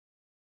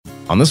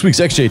On this week's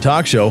XJ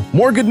Talk Show,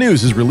 more good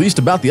news is released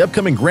about the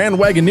upcoming Grand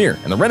Wagoneer,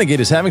 and the Renegade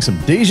is having some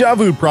deja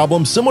vu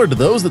problems similar to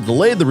those that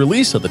delayed the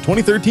release of the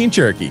 2013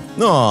 Cherokee.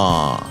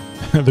 Aww.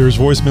 There's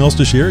voicemails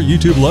to share,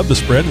 YouTube love to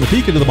spread, and a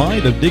peek into the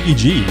mind of Diggy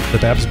G. The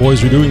Paps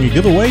Boys are doing a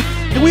giveaway,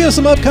 and we have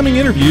some upcoming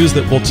interviews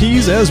that we'll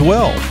tease as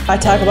well. I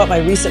talk about my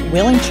recent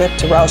wheeling trip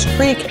to Roush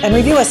Creek and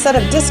review a set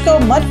of disco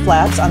mud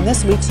flaps on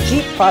this week's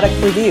Jeep product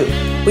review.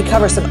 We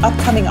cover some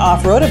upcoming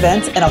off-road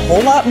events and a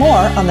whole lot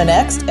more on the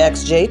next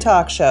XJ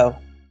Talk Show.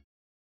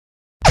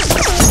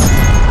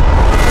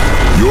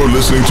 You're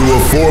listening to a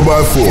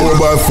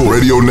 4x4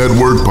 Radio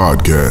Network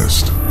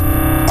podcast.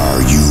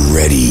 Are you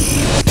ready?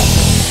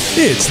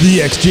 It's the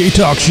XJ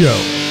Talk Show.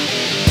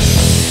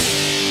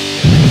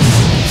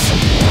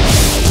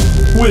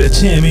 With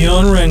Tammy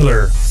on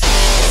Wrangler,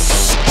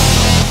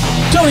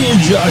 Tony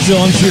and Josh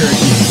on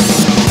Cherokee.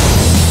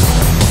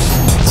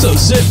 So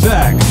sit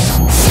back,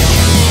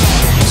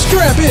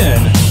 strap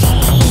in,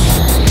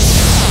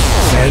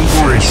 and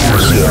brace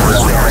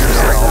yourself.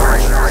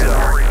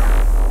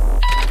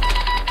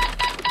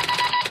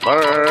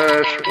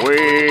 First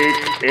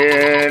week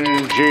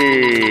in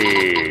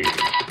Jeep.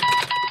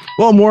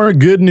 Well, more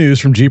good news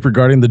from Jeep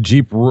regarding the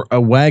Jeep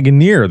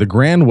Wagoneer, the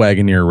Grand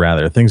Wagoneer,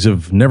 rather. Things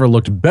have never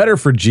looked better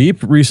for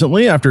Jeep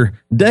recently. After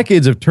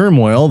decades of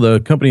turmoil,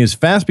 the company is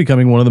fast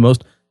becoming one of the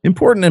most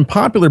important and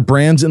popular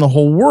brands in the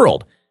whole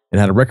world. It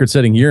had a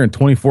record-setting year in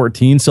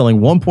 2014,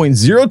 selling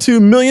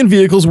 1.02 million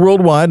vehicles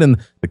worldwide,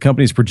 and the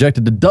company is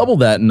projected to double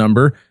that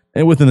number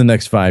within the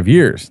next 5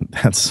 years.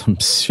 That's some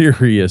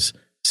serious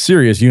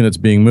units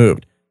being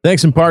moved.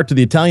 Thanks in part to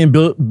the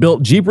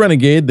Italian-built Jeep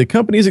Renegade, the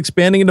company is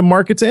expanding into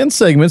markets and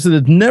segments that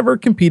it never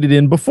competed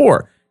in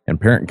before. And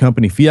parent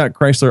company Fiat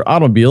Chrysler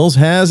Automobiles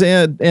has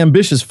an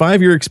ambitious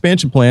 5-year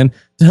expansion plan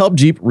to help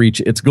Jeep reach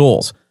its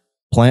goals.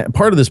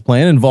 Part of this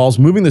plan involves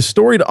moving the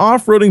storied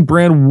off-roading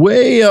brand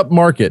way up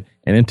market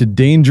and into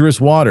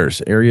dangerous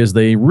waters, areas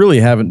they really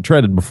haven't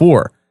treaded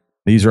before.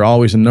 These are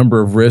always a number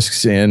of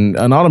risks an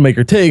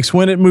automaker takes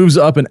when it moves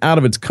up and out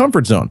of its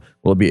comfort zone.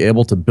 Will it be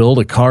able to build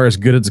a car as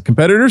good as its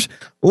competitors?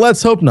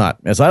 Let's hope not,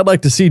 as I'd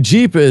like to see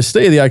Jeep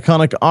stay the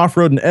iconic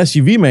off-road and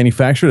SUV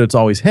manufacturer that it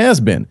always has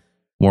been.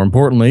 More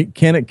importantly,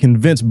 can it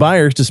convince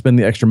buyers to spend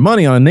the extra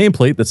money on a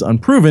nameplate that's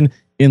unproven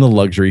in the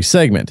luxury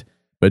segment?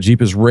 But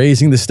Jeep is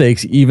raising the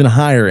stakes even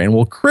higher and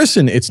will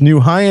christen its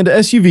new high-end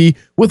SUV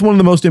with one of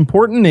the most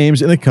important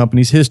names in the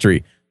company's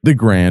history, the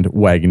Grand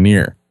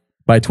Wagoneer.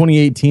 By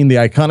 2018, the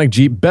iconic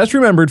Jeep, best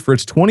remembered for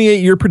its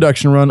 28-year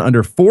production run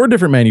under 4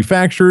 different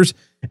manufacturers,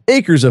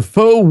 acres of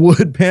faux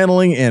wood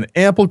paneling, and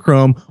ample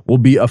chrome, will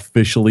be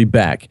officially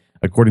back.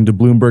 According to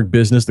Bloomberg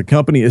Business, the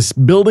company is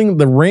building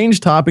the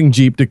range-topping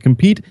Jeep to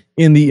compete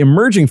in the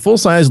emerging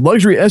full-size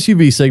luxury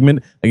SUV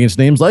segment against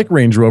names like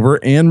Range Rover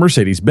and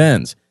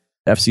Mercedes-Benz.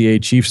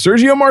 FCA Chief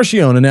Sergio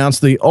Marchionne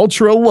announced the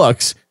Ultra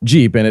Luxe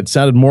Jeep, and it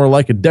sounded more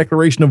like a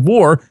declaration of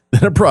war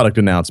than a product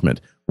announcement.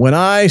 When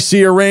I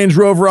see a Range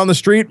Rover on the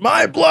street,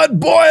 my blood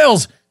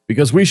boils,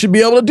 because we should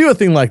be able to do a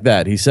thing like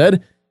that, he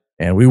said,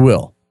 and we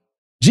will.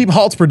 Jeep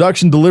halts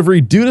production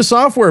delivery due to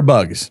software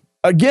bugs.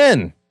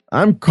 Again,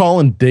 I'm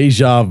calling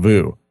deja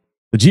vu.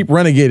 The Jeep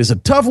Renegade is a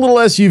tough little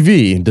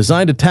SUV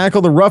designed to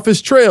tackle the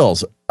roughest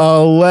trails,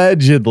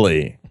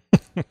 allegedly.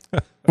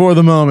 For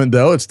the moment,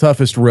 though, its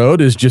toughest road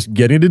is just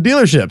getting to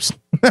dealerships.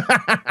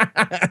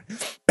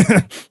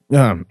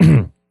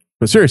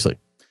 But seriously,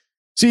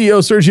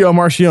 CEO Sergio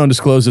Marchionne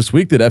disclosed this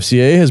week that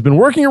FCA has been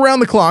working around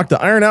the clock to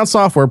iron out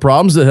software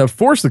problems that have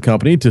forced the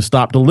company to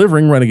stop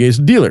delivering Renegades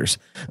to dealers.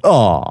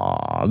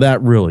 Aw,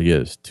 that really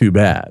is too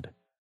bad.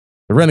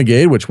 The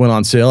Renegade, which went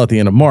on sale at the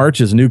end of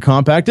March, is a new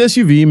compact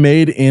SUV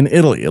made in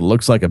Italy. It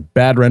looks like a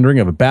bad rendering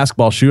of a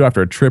basketball shoe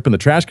after a trip in the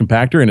trash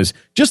compactor and is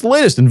just the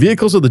latest in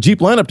vehicles of the Jeep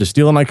lineup to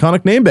steal an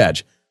iconic name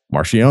badge.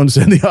 Marchionne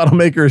said the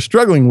automaker is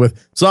struggling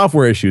with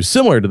software issues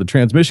similar to the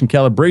transmission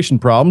calibration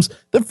problems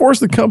that forced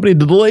the company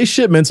to delay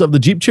shipments of the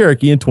Jeep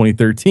Cherokee in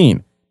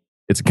 2013.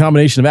 It's a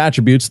combination of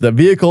attributes of that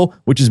vehicle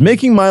which is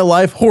making my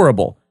life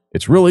horrible.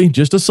 It's really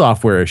just a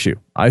software issue,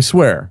 I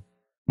swear,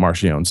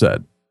 Marchionne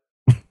said.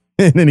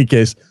 In any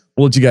case,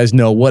 we'll let you guys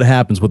know what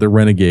happens with the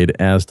Renegade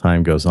as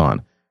time goes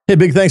on. Hey,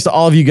 big thanks to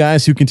all of you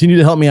guys who continue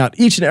to help me out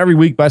each and every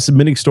week by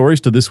submitting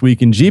stories to This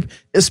Week in Jeep,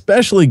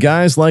 especially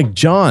guys like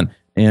John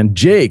and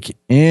Jake,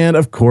 and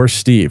of course,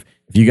 Steve.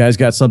 If you guys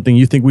got something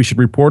you think we should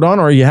report on,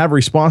 or you have a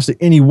response to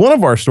any one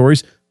of our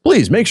stories,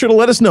 please make sure to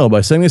let us know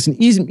by sending us an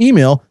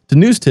email to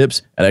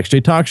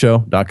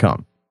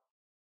newstips@xjtalkshow.com.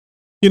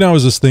 You know, I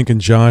was just thinking,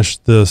 Josh,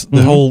 the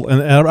whole,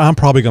 and I'm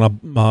probably going to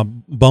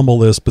bumble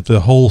this, but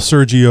the whole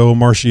Sergio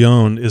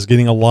Marchionne is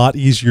getting a lot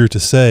easier to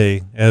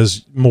say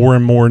as more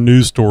and more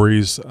news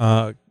stories,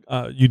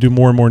 you do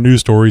more and more news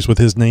stories with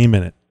his name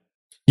in it.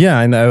 Yeah,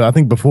 and I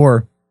think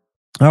before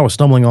I was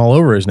stumbling all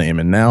over his name,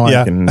 and now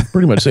I can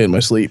pretty much say it in my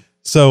sleep.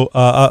 So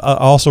I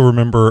also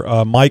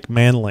remember Mike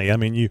Manley. I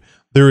mean,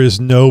 there is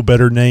no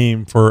better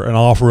name for an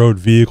off-road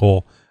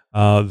vehicle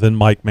than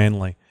Mike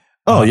Manley.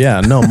 Oh, yeah.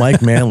 No,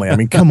 Mike Manley. I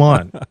mean, come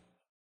on.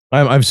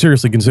 I've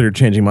seriously considered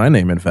changing my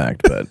name, in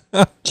fact. But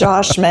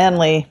Josh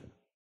Manley.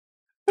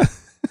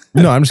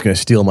 No, I'm just going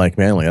to steal Mike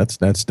Manley.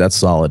 That's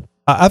solid.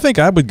 I think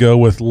I would go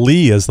with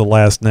Lee as the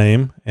last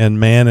name and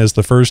Man as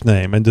the first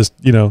name, and just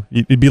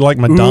you'd be like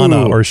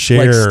Madonna or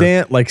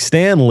Cher, like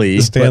Stan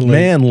Lee, but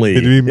Manly.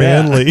 It'd be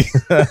Manly.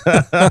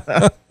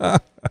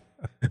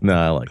 No,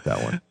 I like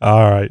that one.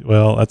 All right,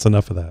 well, that's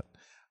enough of that.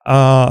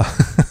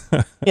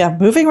 Yeah,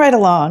 moving right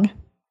along.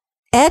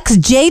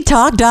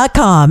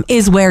 xjtalk.com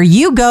is where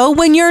you go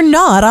when you're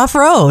not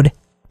off-road.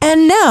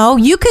 And now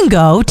you can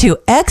go to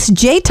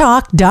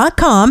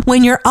xjtalk.com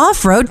when you're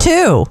off-road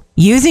too.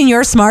 Using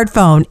your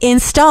smartphone,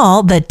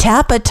 install the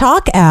Tap a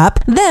Talk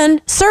app,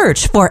 then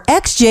search for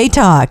XJ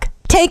Talk.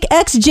 Take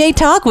XJ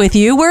Talk with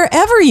you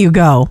wherever you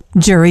go.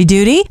 Jury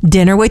duty,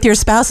 dinner with your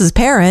spouse's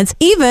parents,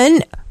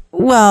 even,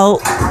 well,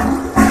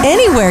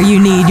 anywhere you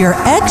need your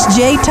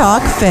XJ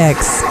Talk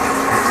fix.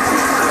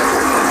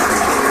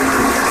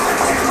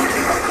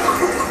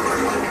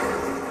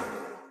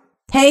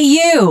 Hey,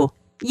 you.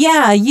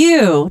 Yeah,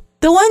 you.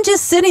 The one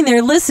just sitting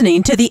there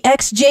listening to the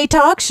XJ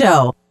Talk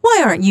Show.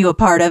 Why aren't you a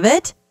part of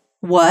it?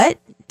 What?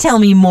 Tell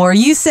me more,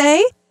 you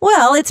say?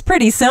 Well, it's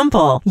pretty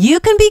simple. You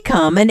can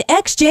become an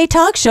XJ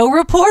Talk Show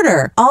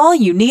reporter. All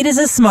you need is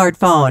a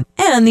smartphone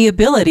and the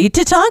ability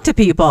to talk to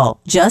people.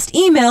 Just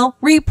email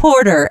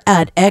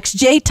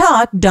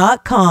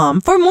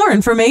reporter@xjtalk.com for more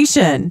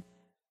information.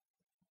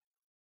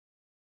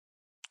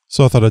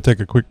 So I thought I'd take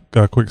a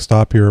quick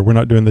stop here. We're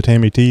not doing the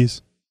Tammy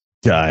Tees.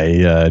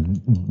 I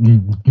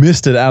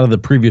missed it out of the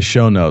previous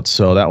show notes,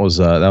 so that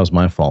was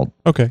my fault.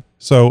 Okay,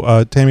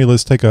 so Tammy,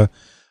 let's take a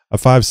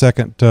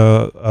 5-second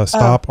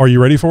stop. Are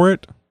you ready for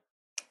it?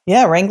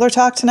 Yeah, Wrangler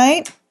talk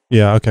tonight.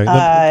 Yeah. Okay.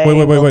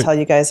 Wait. Tell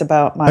you guys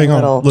about my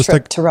little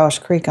trip to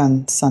Roush Creek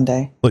on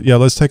Sunday. Yeah,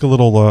 let's take a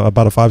little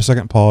about a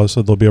 5-second pause,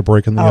 so there'll be a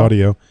break in the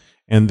audio,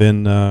 and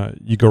then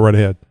you go right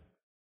ahead.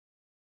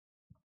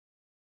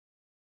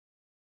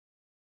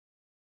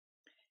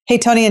 Hey,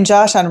 Tony and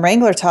Josh, on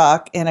Wrangler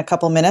Talk in a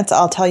couple minutes,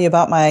 I'll tell you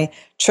about my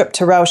trip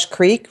to Roush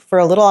Creek for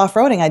a little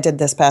off-roading I did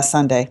this past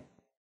Sunday.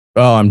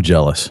 Oh, I'm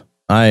jealous.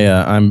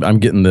 I'm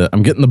getting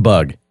the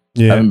bug.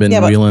 Yeah. I haven't been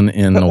wheeling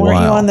in a while.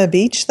 Weren't you on the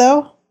beach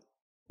though?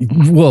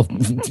 Well,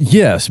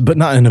 yes, but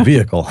not in a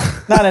vehicle.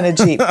 Not in a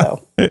Jeep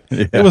though.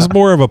 It was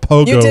more of a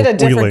pogo. You did a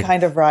different wheeling.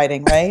 kind of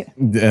riding, right?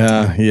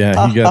 Yeah,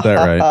 you got that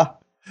right.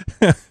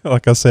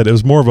 Like I said, it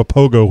was more of a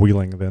pogo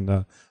wheeling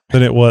than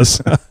it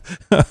was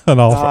an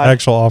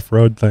actual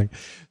off-road thing.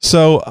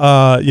 So,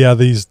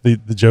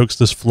 the jokes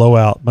just flow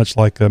out much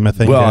like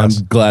methane gas.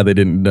 I'm glad they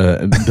didn't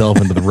delve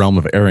into the realm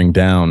of airing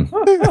down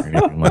or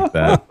anything like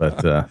that.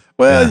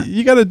 But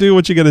you got to do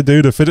what you got to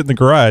do to fit it in the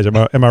garage.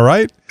 Am I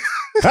right?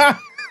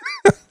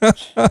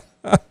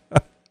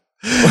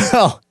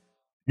 Well,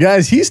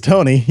 guys, he's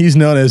Tony. He's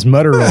known as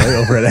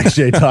Mutteroy over at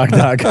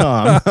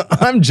xjtalk.com.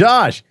 I'm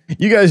Josh.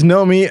 You guys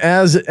know me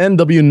as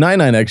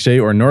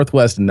NW99XJ or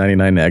Northwest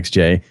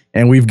 99XJ.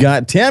 And we've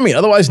got Tammy,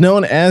 otherwise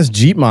known as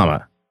Jeep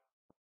Mama.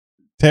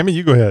 Tammy,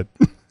 you go ahead.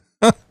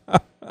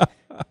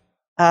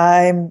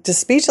 I'm just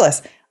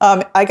speechless.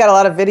 I got a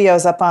lot of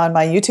videos up on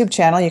my YouTube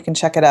channel. You can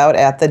check it out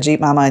at the Jeep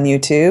Mama on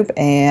YouTube.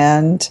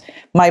 And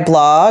my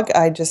blog,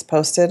 I just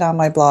posted on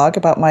my blog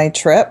about my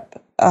trip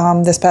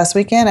this past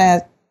weekend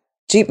at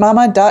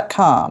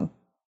jeepmama.com.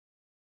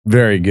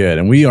 Very good.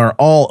 And we are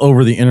all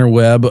over the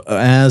interweb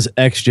as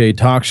XJ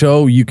Talk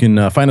Show. You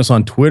can find us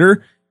on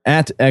Twitter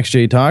at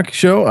XJ Talk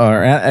Show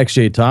or at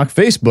XJ Talk,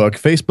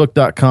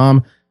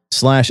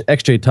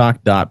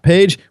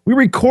 Facebook.com/XJTalk.page. We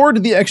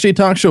record the XJ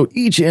Talk Show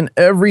each and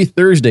every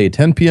Thursday,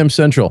 10 p.m.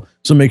 Central.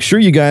 So make sure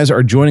you guys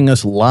are joining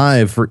us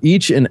live for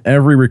each and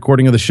every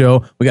recording of the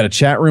show. We got a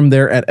chat room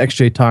there at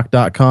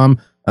XJTalk.com,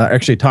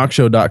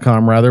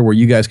 XJTalkshow.com rather, where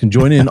you guys can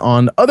join in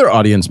on other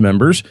audience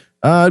members,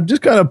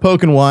 just kind of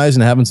poking wise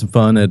and having some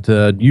fun at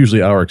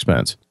usually our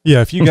expense.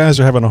 Yeah, if you guys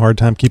are having a hard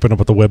time keeping up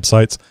with the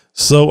websites,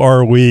 so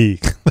are we.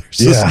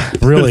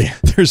 Really.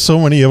 There's so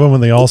many of them,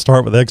 and they all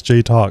start with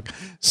XJ Talk.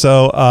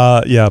 So,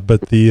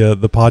 but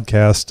the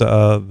podcast,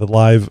 the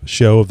live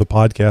show of the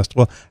podcast,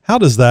 well, how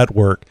does that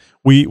work?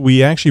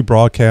 We actually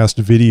broadcast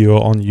video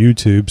on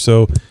YouTube.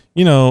 So,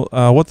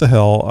 what the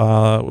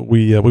hell?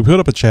 We put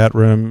up a chat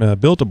room,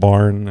 built a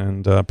barn,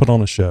 and put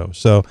on a show.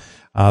 So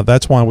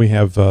that's why we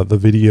have the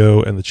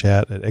video and the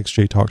chat at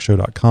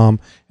xjtalkshow.com.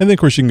 And then, of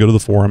course, you can go to the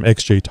forum,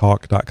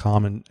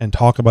 xjtalk.com, and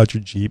talk about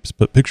your Jeeps,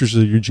 put pictures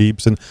of your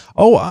Jeeps. And,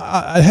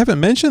 I haven't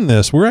mentioned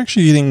this. We're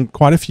actually getting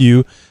quite a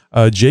few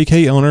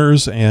JK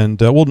owners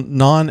and,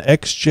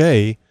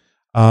 non-XJ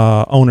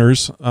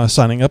owners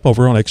signing up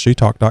over on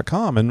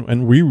xjtalk.com.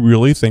 And we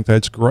really think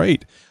that's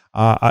great.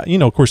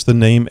 Of course, the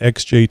name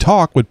XJ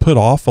Talk would put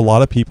off a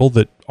lot of people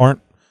that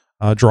aren't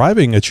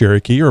driving a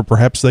Cherokee, or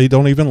perhaps they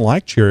don't even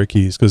like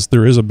Cherokees, because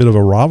there is a bit of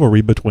a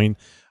rivalry between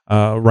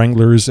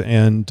Wranglers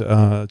and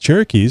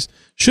Cherokees.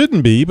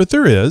 Shouldn't be, but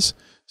there is.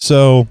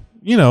 So,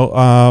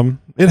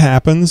 it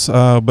happens,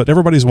 but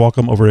everybody's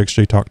welcome over at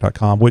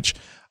xjtalk.com, which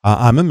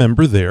I'm a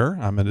member there.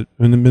 I'm an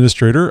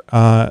administrator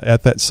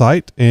at that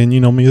site, and you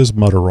know me as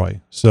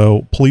Mutteroy.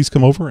 So please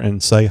come over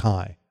and say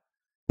hi.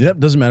 Yep,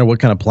 doesn't matter what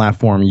kind of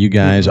platform you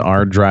guys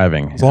are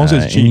driving. As long as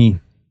it's Jeep.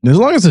 As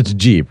long as it's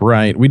Jeep,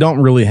 right? We don't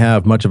really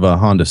have much of a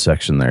Honda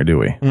section there, do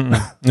we?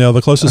 No,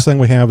 the closest thing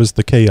we have is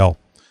the KL.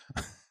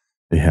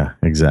 Yeah,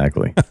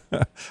 exactly.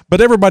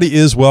 But everybody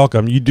is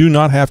welcome. You do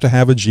not have to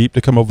have a Jeep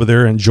to come over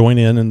there and join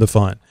in the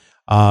fun.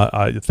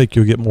 I think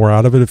you'll get more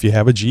out of it if you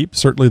have a Jeep.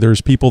 Certainly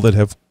there's people that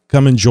have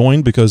come and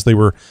joined because they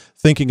were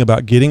thinking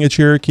about getting a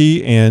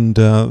Cherokee, and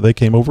they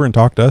came over and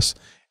talked to us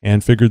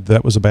and figured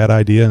that was a bad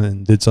idea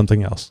and did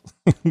something else.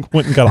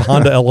 Went and got a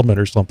Honda Element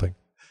or something.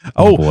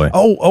 Oh, boy.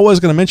 I was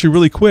going to mention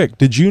really quick.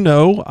 Did you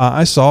know,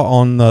 I saw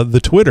on the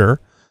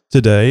Twitter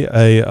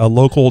today, a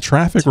local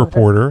traffic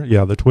reporter.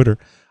 Yeah, the Twitter.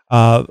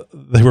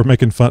 They were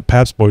making fun.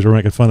 Pabst boys were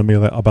making fun of me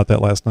about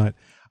that last night.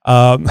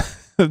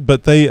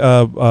 But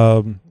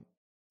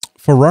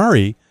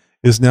Ferrari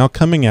is now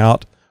coming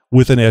out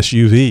with an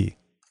SUV.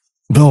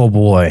 Oh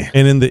boy.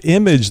 And in the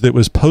image that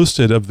was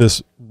posted of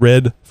this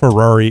red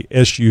Ferrari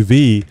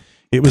SUV,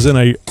 it was in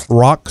a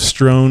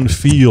rock-strewn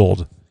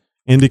field,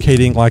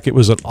 indicating like it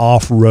was an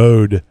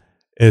off-road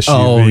SUV.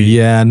 Oh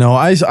yeah, no,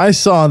 I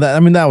saw that. I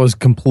mean, that was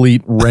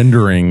complete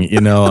rendering, you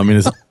know. I mean,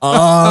 it's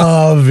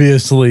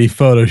obviously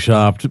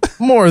photoshopped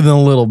more than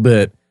a little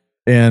bit.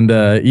 And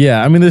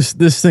yeah, I mean,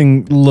 this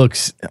thing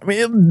looks, I mean,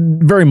 it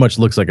very much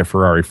looks like a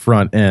Ferrari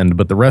front end,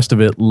 but the rest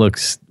of it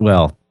looks,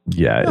 well,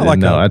 yeah,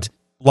 like a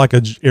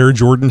Air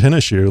Jordan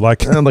tennis shoe,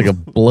 like a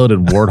bloated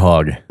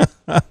warthog.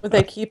 Would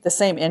they keep the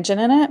same engine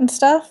in it and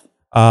stuff?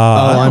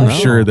 I'm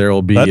sure there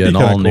will be an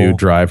all-new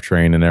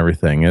drivetrain and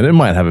everything, and it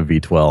might have a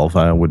V12.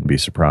 I wouldn't be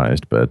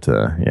surprised, but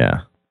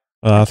yeah.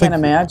 I can't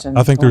imagine.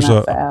 I think there's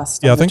a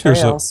fast. Yeah, I think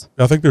there's a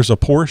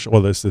Porsche.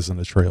 Well, this isn't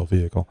a trail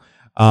vehicle.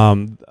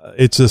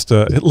 It's just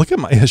look at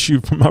my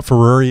my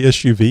Ferrari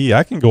SUV.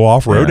 I can go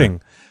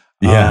off-roading.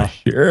 Yeah,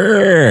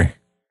 sure.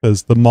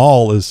 Because the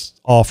mall is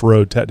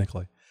off-road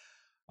technically.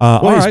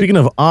 Well, speaking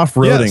of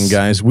off-roading,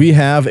 guys, we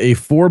have a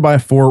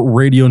 4x4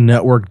 radio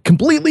network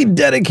completely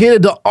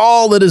dedicated to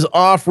all that is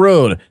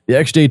off-road. The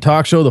XJ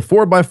Talk Show, the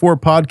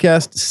 4x4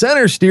 podcast,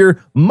 Center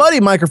Steer, Muddy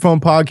Microphone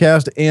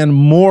podcast, and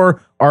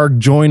more are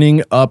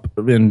joining up.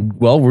 And,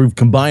 well, we've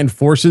combined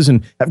forces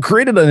and have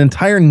created an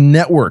entire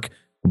network.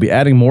 We'll be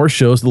adding more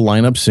shows to the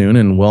lineup soon,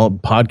 and, well,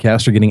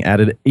 podcasts are getting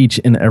added each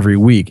and every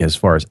week as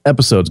far as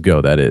episodes go,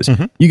 that is.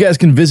 You guys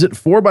can visit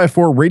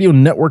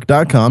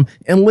 4x4radionetwork.com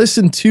and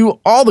listen to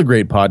all the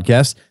great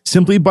podcasts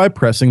simply by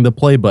pressing the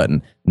play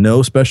button.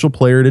 No special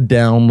player to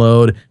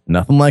download,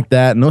 nothing like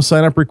that, no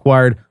sign-up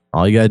required.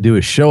 All you got to do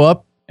is show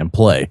up and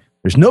play.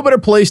 There's no better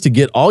place to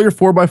get all your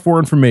 4x4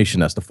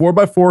 information. That's the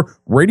 4x4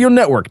 Radio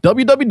Network,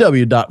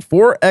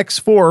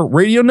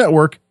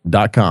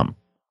 www.4x4radionetwork.com.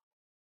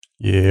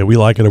 Yeah, we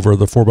like it over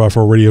the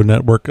 4x4 Radio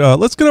Network.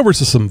 Let's get over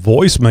to some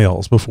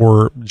voicemails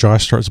before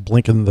Josh starts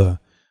blinking the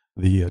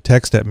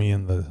text at me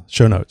in the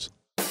show notes.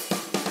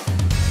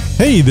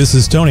 Hey, this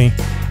is Tony.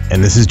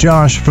 And this is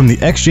Josh from the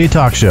XJ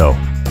Talk Show.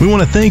 We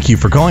want to thank you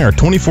for calling our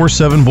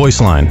 24/7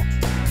 voice line.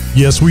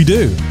 Yes, we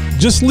do.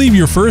 Just leave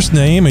your first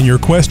name and your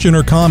question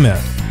or comment.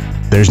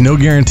 There's no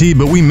guarantee,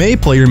 but we may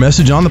play your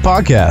message on the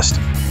podcast.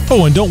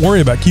 Oh, and don't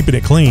worry about keeping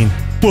it clean.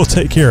 We'll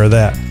take care of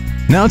that.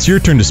 Now it's your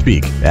turn to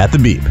speak at the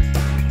beep.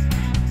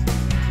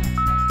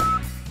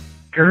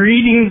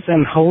 Greetings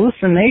and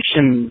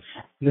hallucinations.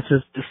 This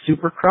is the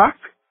Super Croc.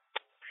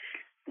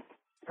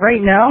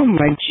 Right now,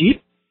 my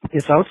Jeep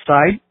is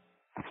outside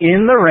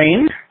in the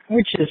rain,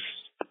 which is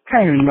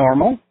kind of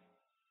normal.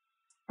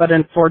 But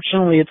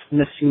unfortunately, it's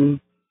missing,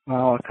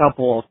 well, a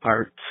couple of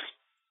parts.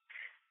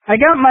 I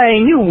got my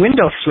new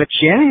window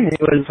switch in. It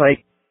was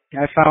like,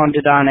 I found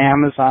it on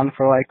Amazon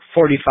for like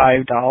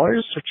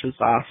 $45, which was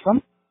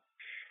awesome.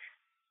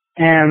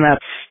 And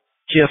that's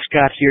just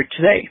got here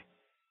today.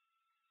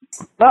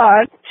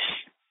 But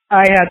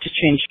I had to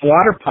change the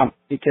water pump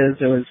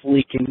because it was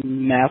leaking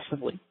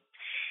massively.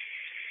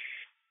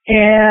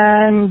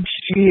 And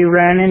we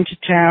ran into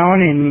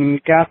town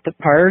and got the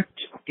part,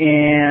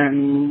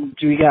 and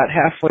we got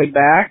halfway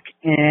back,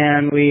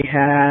 and we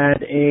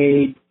had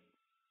a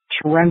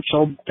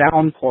torrential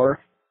downpour.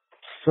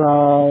 So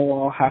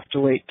I'll have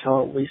to wait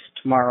till at least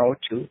tomorrow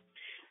to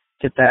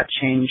get that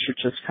changed,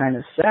 which is kind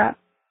of sad.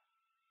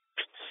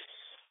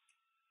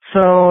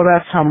 So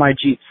that's how my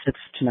Jeep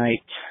sits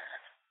tonight.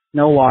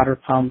 No water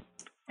pump,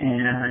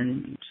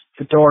 and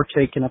the door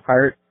taken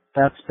apart.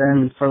 That's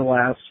been for the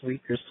last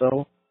week or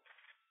so.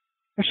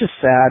 Which is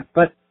sad,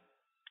 but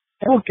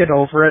I'll get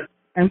over it.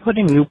 I'm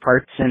putting new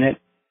parts in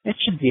it. It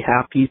should be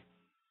happy.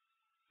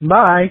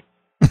 Bye.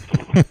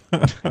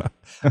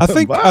 I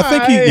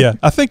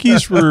think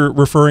he's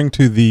referring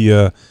to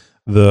the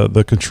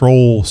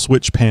control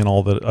switch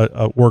panel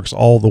that works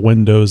all the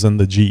windows in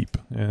the Jeep,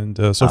 and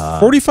so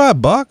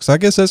 $45. I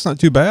guess that's not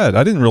too bad.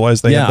 I didn't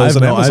realize they had those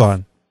on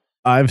Amazon.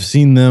 I've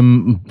seen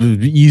them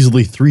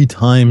easily 3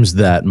 times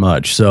that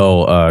much.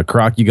 So,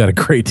 Croc, you got a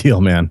great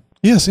deal, man.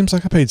 Yeah, it seems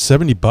like I paid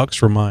 $70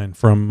 for mine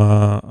from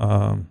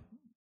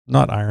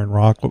not Iron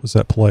Rock. What was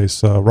that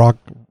place? Rock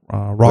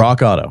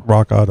Auto.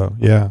 Rock Auto.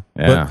 Yeah.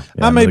 But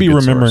I may be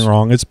remembering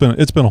wrong. It's been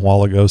a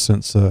while ago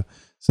since I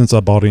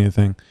bought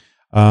anything.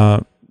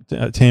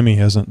 Tammy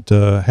hasn't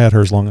had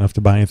hers long enough to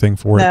buy anything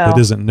for it that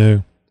isn't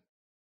new.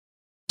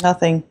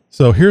 Nothing.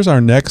 So here's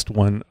our next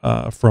one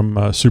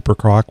from Super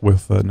Croc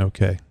with no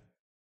K.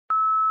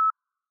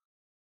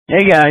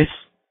 Hey guys,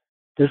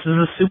 this is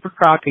a Super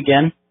Croc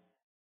again.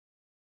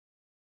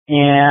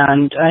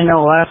 And I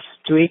know last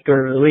week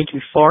or the week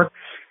before,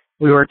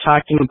 we were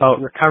talking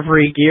about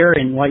recovery gear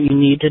and what you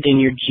needed in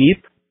your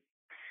Jeep.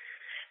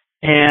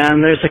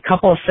 And there's a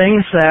couple of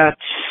things that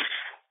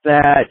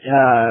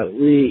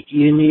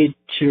you need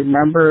to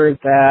remember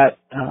that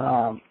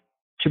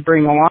to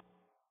bring along.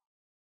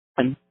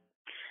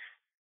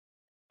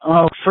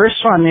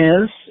 First one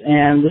is,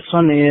 and this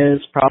one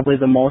is probably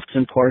the most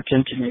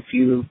important, and if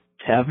you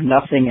have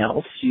nothing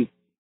else, you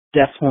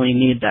definitely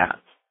need that.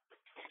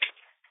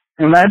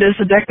 And that is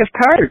a deck of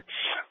cards.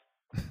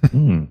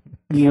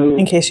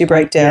 In case you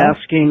break down.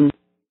 Asking,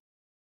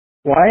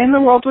 why in the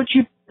world would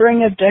you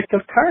bring a deck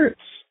of cards?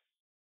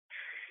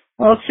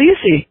 Well, it's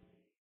easy.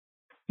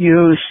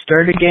 You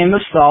start a game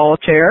of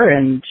solitaire,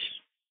 and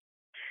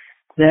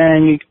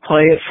then you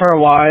play it for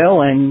a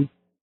while, and,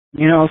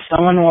 you know,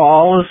 someone will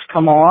always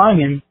come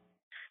along and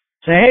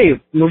say,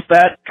 hey, move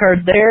that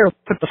card there,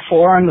 put the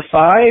 4 on the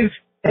 5.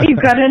 Hey,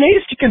 you've got an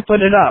ace, you can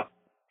put it up.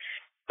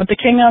 Put the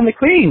king on the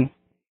queen.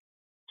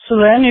 So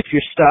then if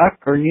you're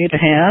stuck or need a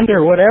hand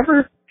or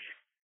whatever,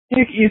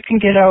 you can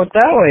get out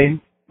that way.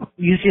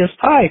 Easy as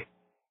pie.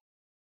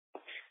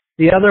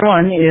 The other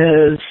one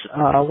is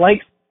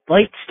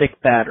light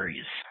stick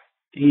batteries.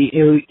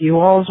 You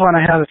always want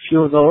to have a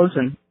few of those,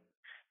 and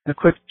a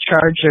quick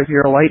charge of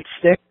your light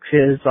stick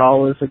is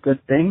always a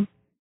good thing.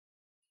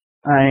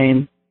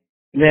 Then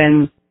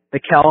the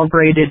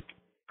calibrated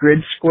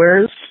grid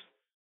squares,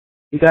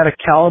 you got to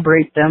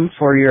calibrate them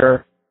for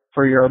your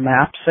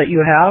maps that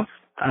you have.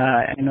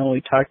 I know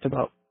we talked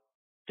about.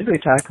 Did we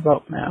talk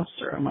about maps,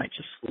 or am I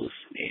just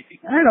hallucinating?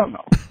 I don't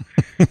know.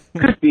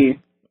 Could be.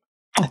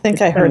 I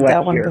think I heard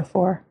that one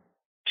before.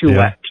 Too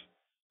wet.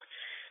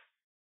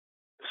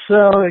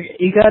 So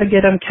you got to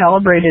get them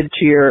calibrated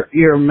to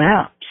your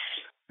maps.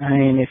 I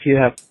mean, if you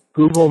have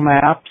Google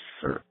Maps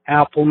or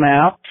Apple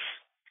Maps,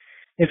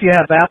 if you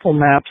have Apple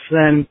Maps,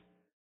 then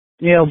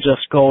you'll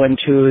just go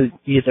into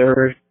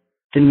either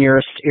the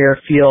nearest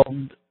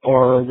airfield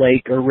or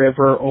lake or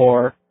river,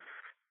 or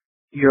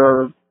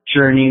your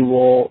journey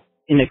will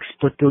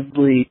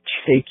inexplicably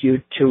take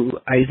you to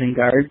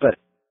Isengard, but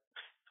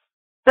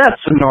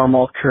that's a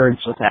normal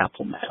occurrence with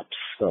Apple Maps,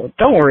 so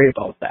don't worry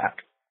about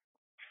that.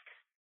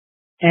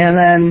 And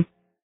then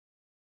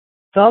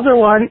the other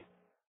one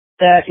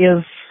that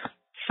is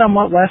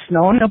somewhat less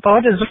known about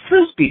is a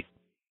Frisbee.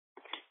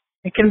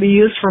 It can be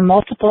used for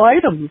multiple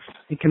items.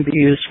 It can be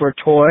used for a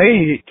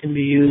toy, it can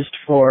be used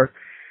for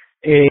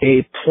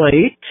a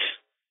plate,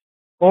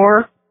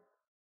 or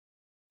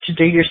to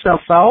dig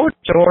yourself out,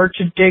 or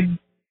to dig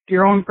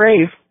your own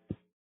grave.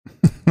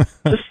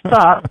 Just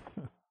stop.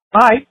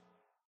 Bye.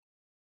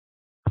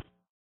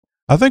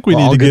 I think we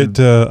need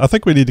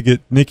to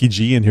get Nikki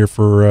G in here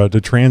for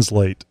to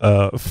translate.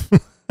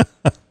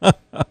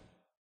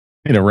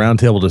 In a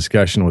roundtable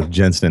discussion with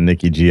Jensen and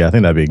Nikki G, I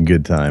think that'd be a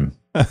good time.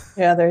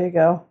 Yeah, there you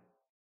go.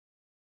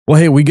 Well,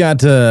 hey, we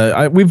got,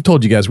 we've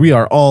told you guys, we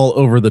are all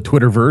over the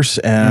Twitterverse,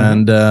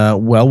 and,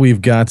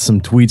 we've got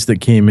some tweets that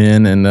came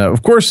in, and,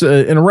 of course,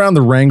 in around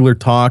the Wrangler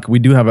Talk, we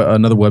do have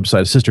another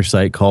website, a sister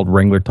site called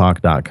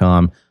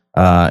WranglerTalk.com,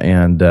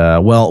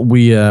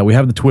 we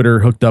have the Twitter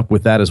hooked up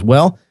with that as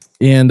well,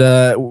 and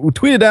we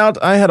tweeted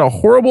out, I had a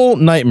horrible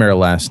nightmare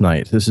last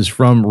night. This is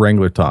from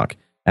Wrangler Talk,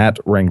 at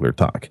Wrangler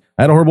Talk.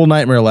 I had a horrible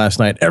nightmare last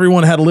night.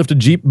 Everyone had to lift a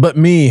Jeep but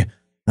me.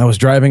 I was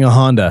driving a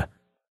Honda.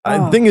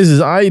 The thing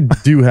is I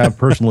do have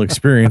personal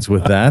experience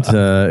with that,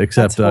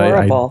 except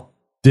I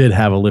did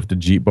have a lifted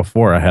Jeep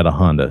before I had a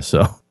Honda,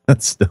 so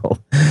that's still.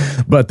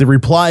 But the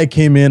reply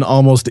came in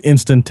almost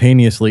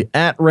instantaneously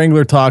at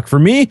Wrangler Talk. For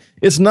me,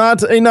 it's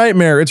not a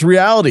nightmare, it's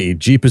reality.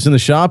 Jeep is in the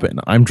shop, and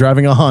I'm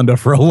driving a Honda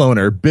for a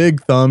loaner.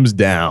 Big thumbs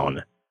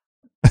down.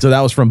 So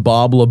that was from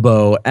Bob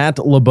LeBeau at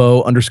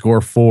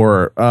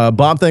LeBeau_4.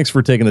 Bob, thanks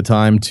for taking the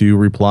time to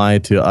reply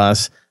to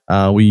us.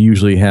 We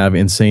usually have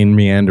insane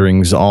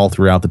meanderings all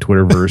throughout the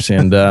Twitterverse.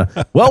 And,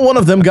 one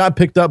of them got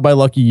picked up by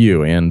Lucky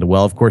You. And,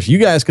 of course, you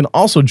guys can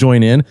also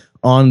join in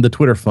on the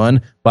Twitter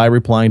fun by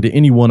replying to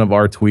any one of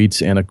our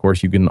tweets. And, of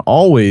course, you can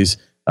always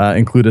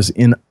include us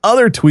in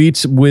other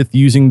tweets with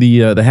using the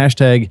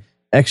hashtag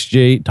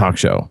XJ Talk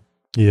Show.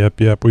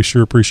 Yep. We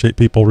sure appreciate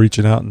people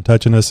reaching out and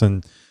touching us.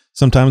 And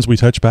sometimes we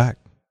touch back.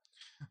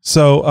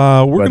 So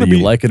we're going to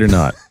be like it or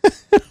not.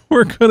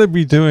 We're going to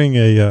be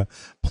doing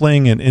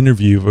playing an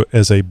interview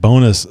as a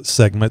bonus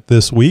segment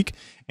this week,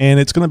 and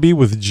it's going to be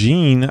with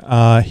Gene.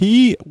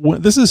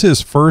 This is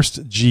his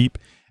first Jeep,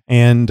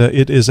 and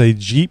it is a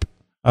Jeep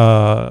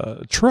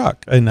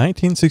truck, a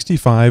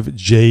 1965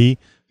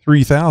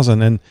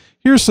 J3000. And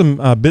here's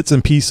some bits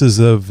and pieces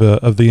of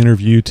the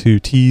interview to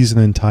tease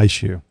and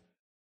entice you.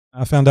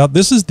 I found out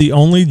this is the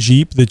only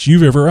Jeep that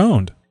you've ever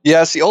owned.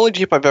 Yeah, it's the only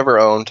Jeep I've ever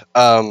owned.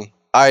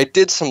 I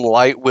did some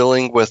light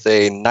wheeling with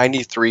a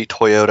 93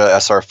 Toyota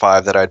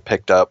SR5 that I'd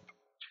picked up.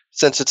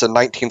 Since it's a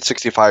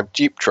 1965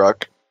 Jeep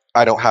truck,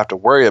 I don't have to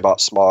worry about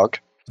smog.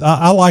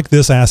 I like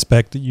this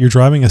aspect. You're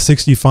driving a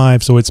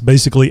 65, so it's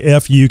basically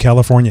FU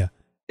California.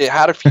 It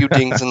had a few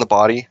dings in the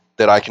body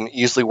that I can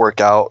easily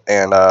work out,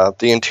 and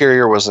the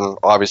interior was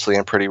obviously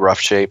in pretty rough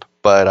shape,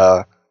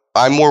 but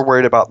I'm more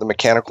worried about the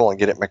mechanical and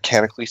get it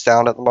mechanically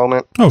sound at the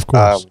moment. Oh, of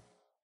course.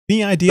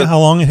 Any idea how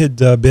long it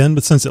had been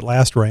since it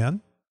last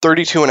ran?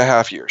 32 and a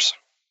half years.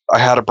 I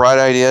had a bright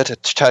idea to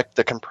check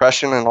the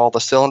compression in all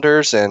the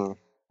cylinders, and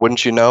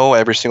wouldn't you know,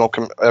 every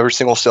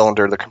single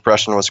cylinder, the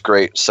compression was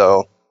great.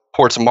 So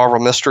poured some Marvel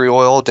Mystery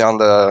Oil down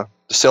the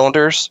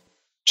cylinders,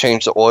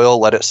 changed the oil,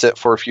 let it sit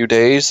for a few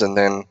days, and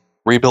then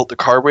rebuilt the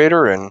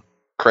carburetor and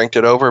cranked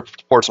it over,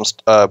 poured some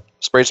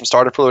sprayed some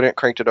starter fluid in it,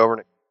 cranked it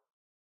over.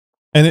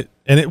 And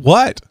it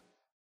what?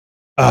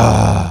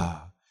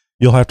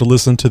 You'll have to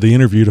listen to the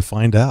interview to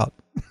find out.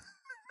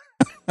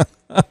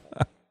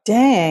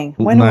 Dang.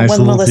 When Nice will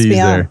little this be tease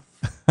on? there.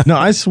 No,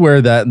 I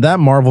swear that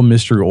Marvel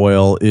Mystery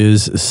Oil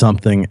is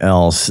something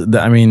else.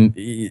 I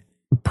mean,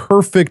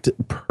 perfect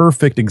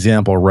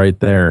example right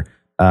there.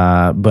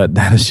 But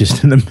that is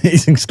just an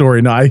amazing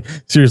story. No, I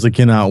seriously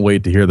cannot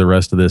wait to hear the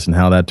rest of this and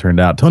how that turned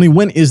out. Tony,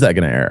 when is that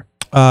going to air?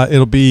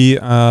 It'll be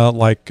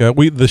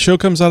the show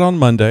comes out on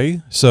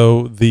Monday,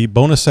 so the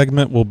bonus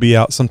segment will be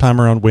out sometime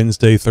around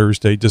Wednesday,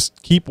 Thursday.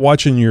 Just keep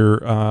watching your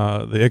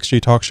the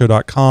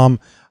xjtalkshow.com.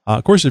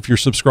 Of course, if you're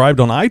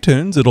subscribed on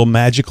iTunes, it'll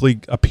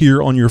magically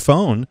appear on your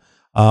phone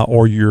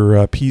or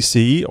your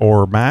PC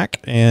or Mac,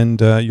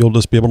 and you'll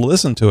just be able to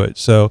listen to it.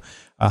 So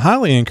I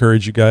highly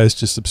encourage you guys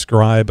to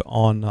subscribe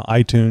on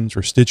iTunes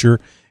or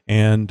Stitcher,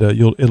 and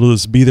it'll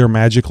just be there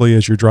magically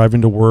as you're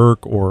driving to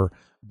work or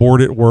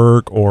bored at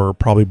work or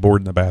probably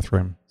bored in the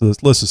bathroom.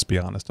 Let's just be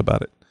honest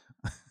about it.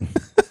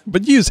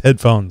 But use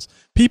headphones.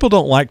 People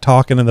don't like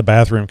talking in the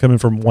bathroom coming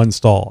from one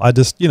stall.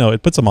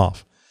 It puts them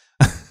off.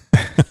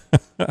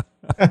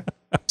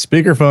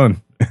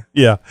 Speakerphone.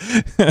 Yeah.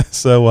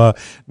 So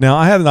now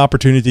I had an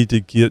opportunity to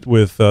get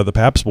with the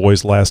Paps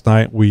boys last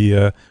night.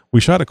 We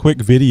shot a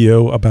quick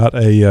video about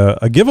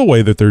a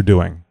giveaway that they're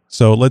doing.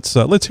 So let's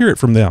hear it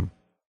from them.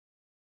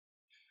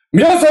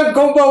 皆さん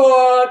こんばん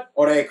は。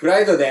俺クラ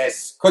イドで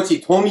す。こっ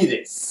ちトミー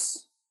で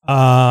す。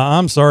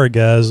I'm sorry,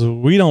 guys.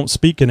 We don't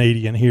speak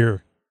Canadian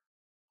here.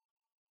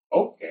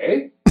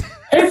 Okay.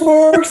 Hey,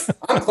 folks.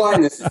 I'm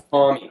Klein. This is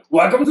Tommy.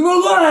 Welcome to the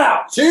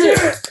lab.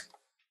 Cheers.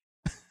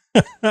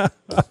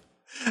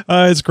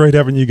 It's great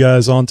having you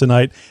guys on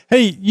tonight.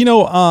 Hey,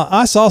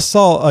 I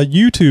saw a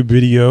YouTube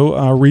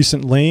video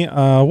recently.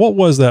 What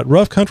was that?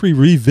 Rough Country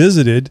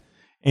Revisited.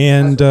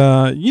 And,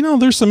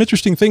 there's some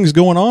interesting things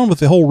going on with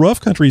the whole Rough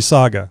Country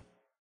saga.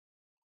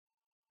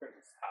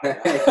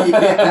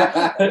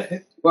 Yeah.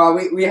 Well,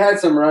 we had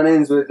some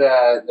run-ins with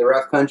the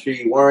Rough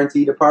Country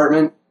warranty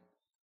department.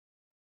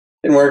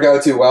 Didn't work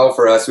out too well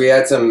for us. We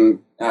had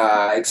some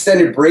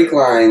extended brake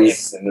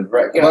lines.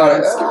 We're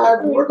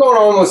going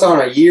almost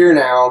on a year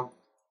now.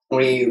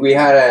 We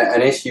had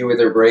an issue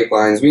with our brake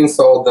lines. We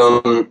installed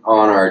them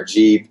on our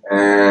Jeep,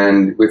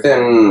 and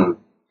within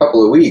a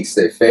couple of weeks,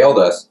 they failed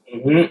us.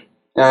 Mm-hmm.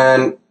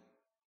 And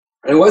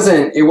it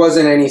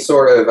wasn't any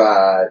sort of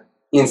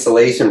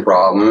insulation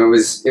problem. It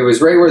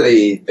was right where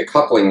the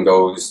coupling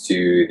goes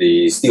to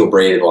the steel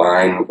braided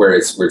line where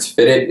it's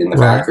fitted in the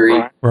factory.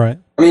 Right.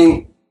 I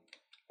mean,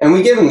 and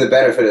we give them the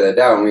benefit of the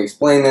doubt, and we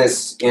explain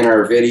this in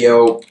our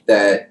video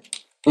that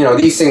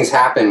these things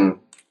happen.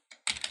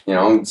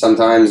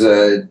 Sometimes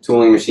a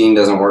tooling machine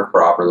doesn't work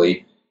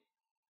properly.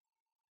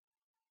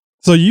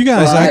 So you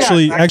guys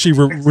actually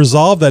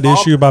resolved that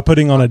issue by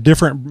putting on a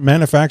different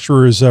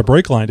manufacturer's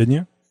brake line, didn't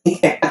you?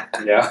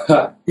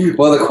 Yeah.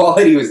 Well, the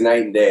quality was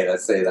night and day.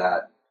 Let's say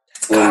that.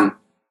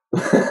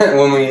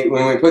 When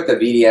we put the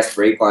BDS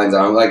brake lines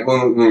on, like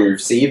when we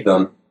received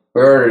them,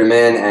 we ordered them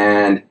in,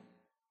 and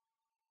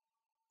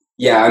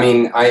yeah, I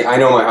mean, I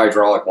know my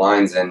hydraulic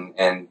lines,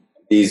 and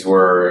these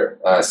were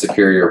a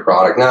superior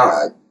product.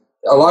 Now,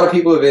 a lot of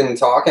people have been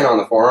talking on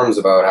the forums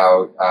about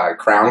how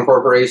Crown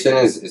Corporation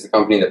is the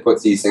company that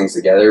puts these things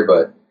together,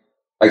 but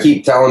I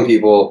keep telling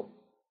people,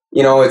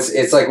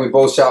 it's like we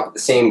both shop at the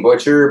same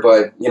butcher,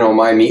 but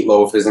my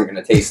meatloaf isn't going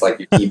to taste like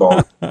your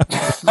T-bone.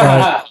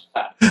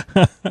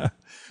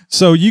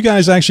 So you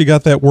guys actually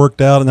got that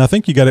worked out, and I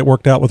think you got it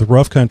worked out with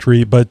Rough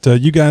Country, but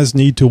you guys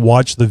need to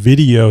watch the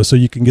video so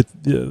you can get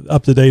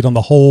up to date on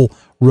the whole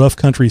Rough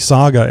Country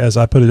saga, as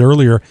I put it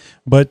earlier.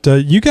 But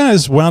you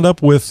guys wound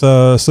up with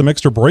some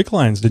extra brake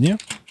lines, didn't you?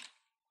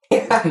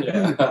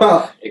 Yeah.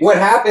 Well, what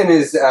happened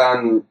is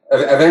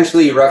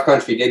eventually Rough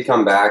Country did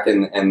come back,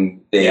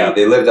 and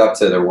they lived up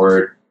to their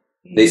word.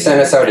 They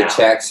sent us out a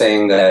check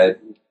saying that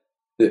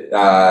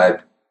here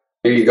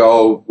you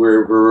go,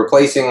 we're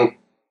replacing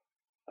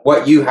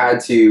what you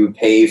had to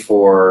pay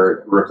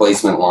for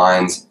replacement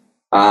lines.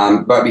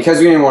 But because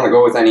we didn't want to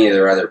go with any of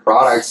their other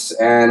products,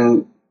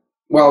 and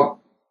well,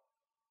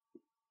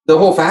 the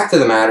whole fact of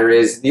the matter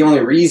is the only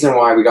reason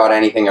why we got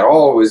anything at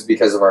all was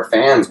because of our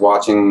fans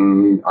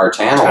watching our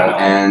channel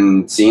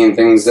and seeing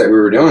things that we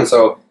were doing.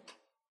 So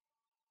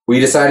we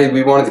decided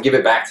we wanted to give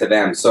it back to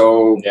them.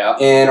 So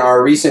in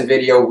our recent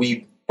video,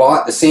 we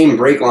bought the same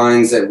brake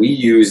lines that we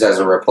use as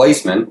a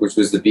replacement, which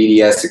was the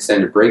BDS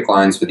extended brake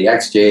lines for the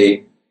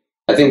XJ.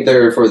 I think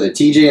they're for the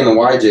TJ and the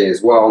YJ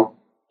as well.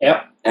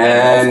 Yep.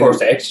 And of course,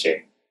 the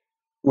XJ.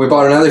 We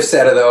bought another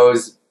set of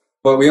those,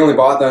 but we only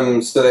bought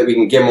them so that we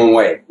can give them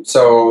away.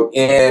 So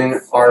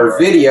in our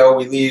video,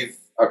 we leave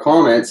a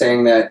comment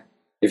saying that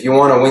if you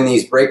want to win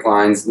these brake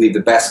lines, leave the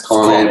best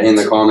comment in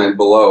the comment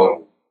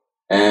below.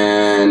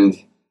 And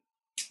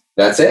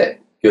that's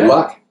it. Good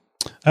luck.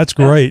 That's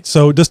great.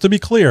 So just to be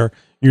clear,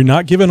 you're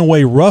not giving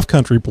away rough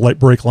country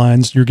brake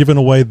lines. You're giving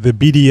away the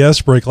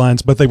BDS brake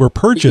lines, but they were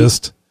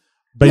purchased,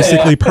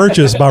 basically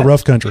purchased by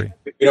rough country.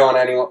 We don't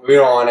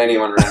want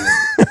anyone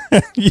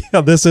running.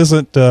 Yeah, this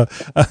isn't,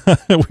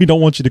 we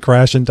don't want you to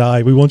crash and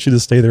die. We want you to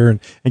stay there and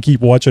keep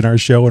watching our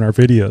show and our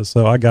videos.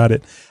 So I got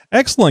it.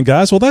 Excellent,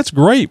 guys. Well, that's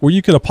great. Well,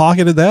 you could have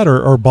pocketed that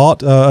or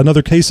bought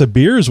another case of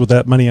beers with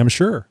that money, I'm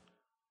sure.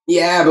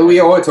 Yeah, but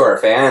we owe it to our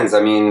fans.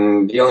 I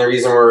mean, the only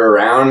reason we're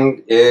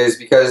around is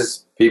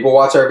because people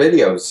watch our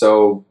videos.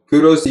 So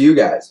kudos to you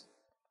guys.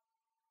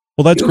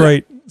 Well, that's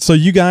great. So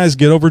you guys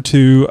get over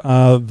to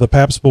the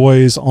Paps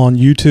Boys on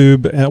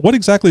YouTube. What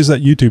exactly is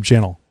that YouTube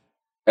channel?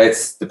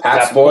 It's the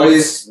Paps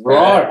Boys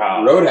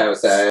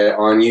Roadhouse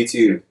on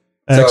YouTube.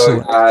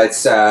 Excellent. So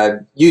it's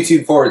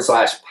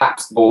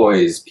YouTube.com/Paps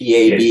Boys,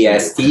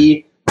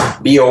 PABST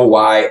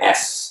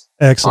BOYS.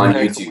 Excellent.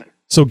 On YouTube.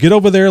 So get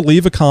over there,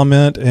 leave a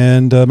comment,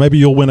 and maybe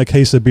you'll win a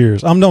case of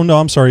beers.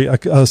 I'm sorry,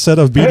 a set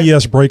of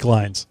BDS brake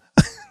lines.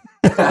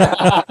 You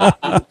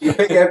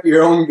pick up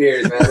your own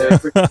beers,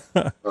 man.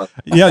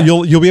 Yeah,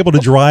 you'll be able to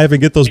drive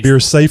and get those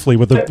beers safely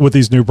with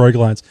these new brake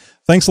lines.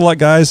 Thanks a lot,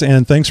 guys,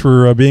 and thanks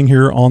for being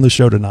here on the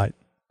show tonight.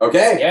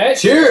 Okay. Yeah,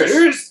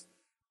 cheers.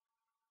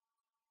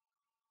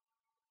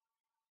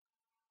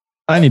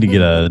 I need to get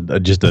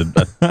just a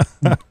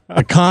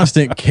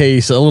constant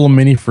case, a little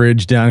mini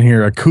fridge down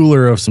here, a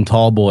cooler of some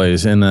tall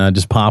boys, and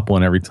just pop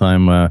one every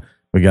time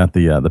we got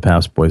the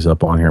Paps Boys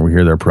up on here. We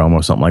hear their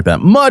promo, something like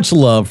that. Much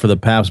love for the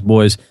Paps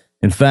Boys.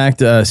 In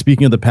fact,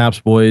 speaking of the Paps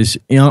Boys,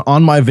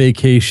 on my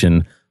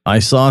vacation, I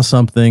saw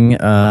something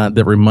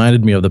that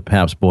reminded me of the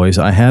Paps Boys.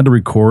 I had to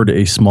record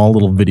a small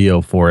little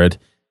video for it,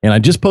 and I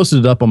just posted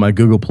it up on my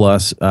Google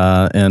Plus.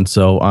 And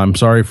so I'm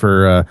sorry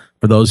for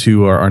those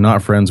who are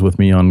not friends with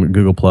me on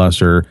Google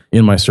Plus or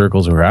in my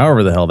circles or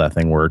however the hell that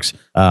thing works.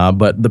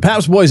 But the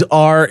Paps Boys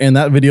are, and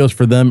that video is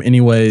for them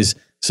anyways.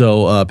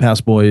 So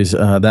Paps Boys,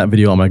 that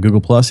video on my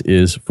Google Plus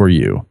is for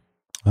you.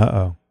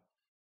 Uh-oh.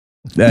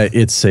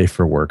 It's safe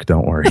for work.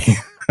 Don't worry.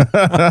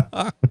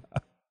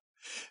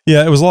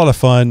 Yeah, it was a lot of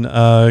fun.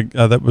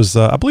 That was,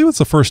 I believe it's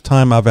the first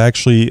time I've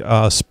actually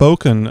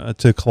spoken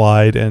to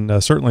Clyde,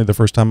 and certainly the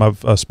first time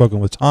I've spoken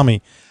with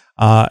Tommy.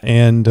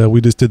 And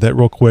we just did that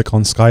real quick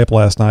on Skype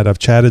last night. I've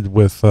chatted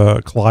with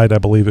Clyde, I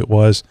believe it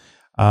was,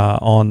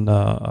 on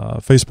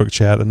Facebook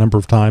chat a number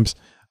of times.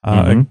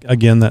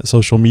 Again, that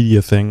social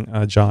media thing,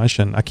 Josh,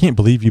 and I can't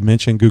believe you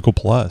mentioned Google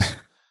Plus.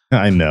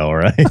 I know,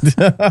 right?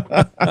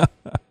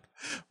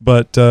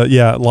 But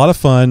yeah, a lot of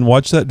fun.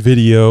 Watch that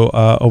video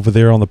over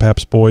there on the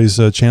Paps Boys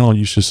channel.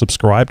 You should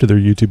subscribe to their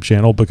YouTube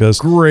channel because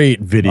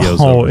great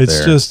videos.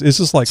 It's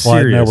just like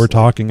Clyde and I were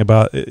talking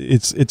about.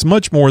 It's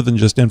much more than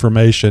just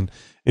information.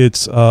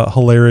 It's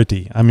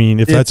hilarity. I mean,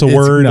 if that's a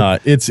word,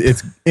 it's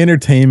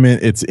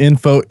entertainment. It's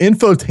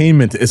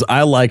infotainment, as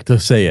I like to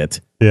say it.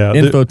 Yeah,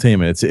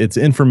 infotainment. It's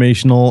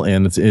informational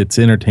and it's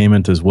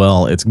entertainment as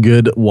well. It's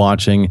good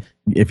watching.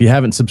 If you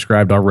haven't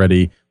subscribed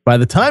already, by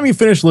the time you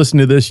finish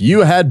listening to this,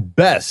 you had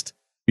best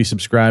be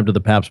subscribed to the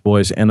Paps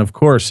Boys, and of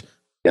course,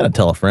 you gotta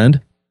tell a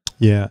friend.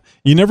 Yeah,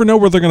 you never know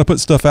where they're going to put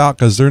stuff out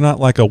because they're not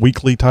like a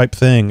weekly type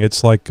thing.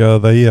 It's like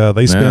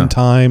they spend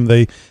time.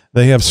 They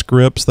have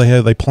scripts.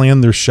 They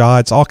plan their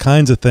shots, all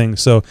kinds of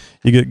things. So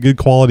you get good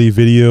quality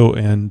video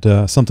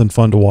and something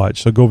fun to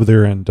watch. So go over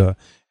there and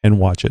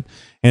watch it.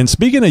 And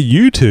speaking of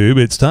YouTube,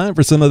 it's time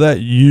for some of that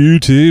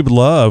YouTube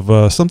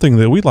love. Something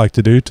that we'd like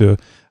to do to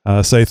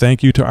say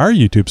thank you to our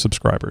YouTube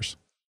subscribers.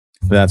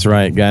 That's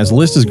right, guys. The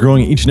list is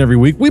growing each and every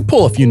week. We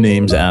pull a few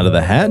names out of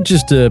the hat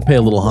just to pay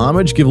a little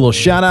homage, give a little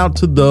shout out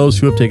to those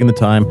who have taken the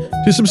time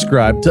to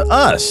subscribe to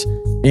us.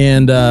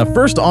 And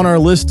first on our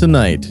list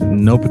tonight,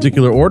 in no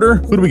particular order,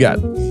 who do we got?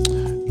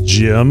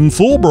 Jim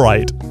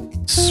Fulbright.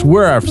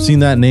 Swear I've seen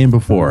that name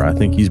before. I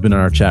think he's been in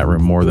our chat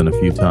room more than a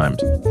few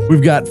times.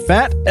 We've got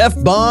Fat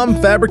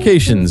F-Bomb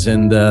Fabrications,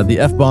 and the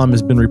F-Bomb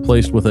has been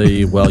replaced with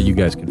a, well, you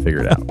guys can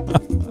figure it out.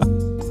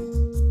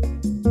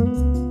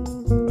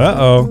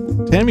 Uh-oh.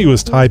 Tammy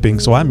was typing,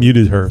 so I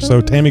muted her.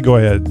 So, Tammy, go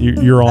ahead.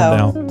 You're on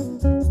now.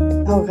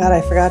 Oh, God, I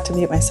forgot to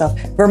mute myself.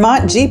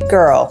 Vermont Jeep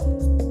Girl.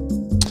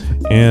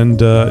 And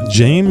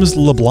James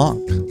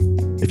LeBlanc.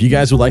 If you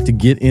guys would like to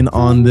get in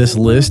on this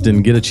list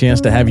and get a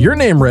chance to have your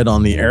name read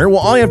on the air, well,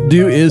 all you have to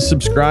do is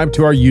subscribe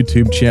to our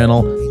YouTube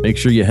channel. Make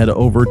sure you head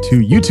over to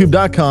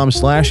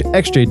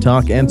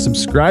youtube.com/XJTalk and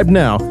subscribe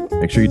now.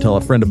 Make sure you tell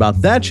a friend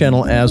about that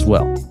channel as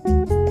well.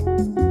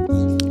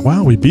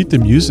 Wow, we beat the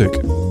music.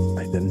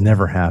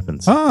 never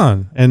happens.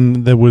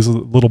 And there was a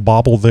little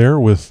bobble there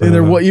with. And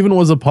there even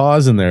was a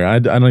pause in there. I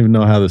don't even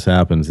know how this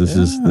happens. This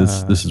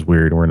is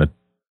weird. We're in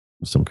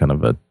some kind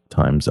of a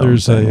time zone.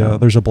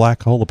 There's a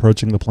black hole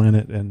approaching the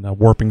planet and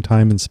warping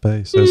time and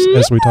space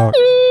as we talk.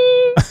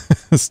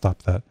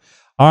 Stop that.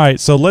 All right,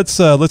 so let's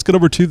get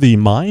over to the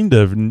mind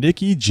of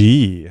Nikki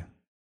G.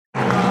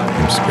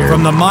 I'm scared.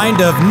 From the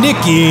mind of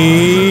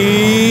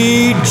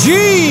Nikki G.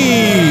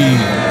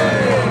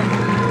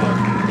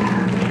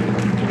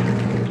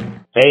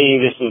 Hey,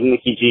 this is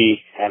Nikki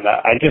G, and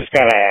I just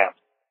gotta ask,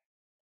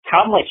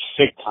 how much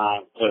sick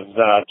time does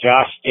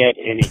Josh get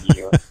in a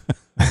year?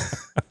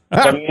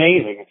 It's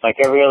amazing. It's like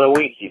every other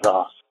week he's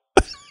off.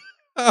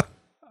 Yeah.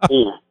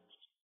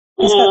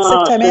 He's got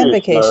sick time and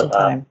vacation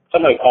time.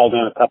 Somebody called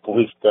in a couple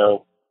weeks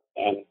ago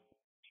and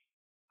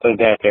said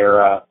that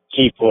their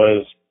Jeep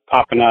was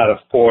popping out of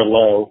 4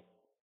 low,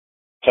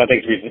 which I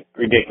think is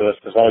ridiculous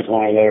because I always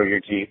want to lower your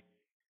Jeep.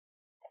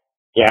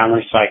 Yeah, I'm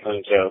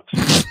recycling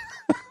jokes.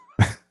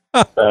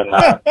 And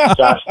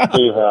Josh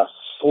gave a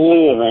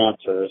slew of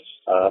answers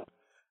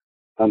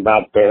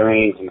about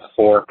bearings and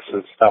forks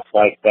and stuff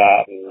like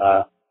that,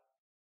 and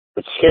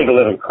it scared the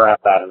living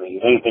crap out of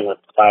me. Anything with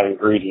 5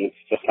 ingredients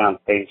just sounds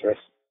dangerous.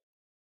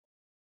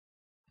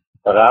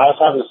 But I was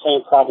having the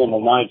same problem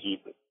with my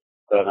Jeep.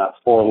 That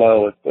 4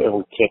 low, it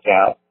would kick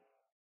out.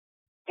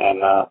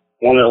 And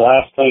one of the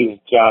last things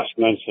Josh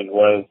mentioned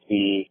was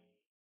the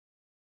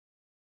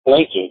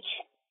linkage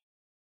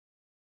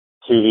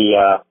to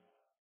the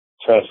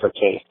transfer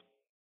case.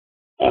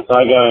 And so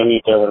I got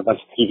underneath there with a bunch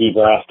of PV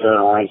blaster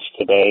and a wrench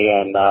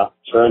today, and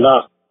sure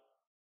enough,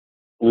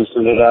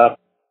 loosened it up,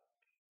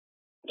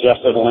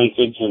 adjusted the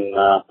linkage, and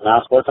now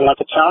it's working like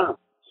a charm.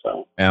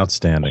 So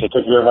outstanding. I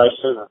took your advice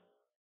sooner.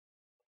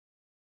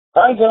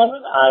 All right,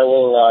 gentlemen, I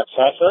will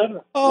chat you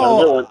later.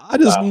 Oh, I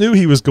just knew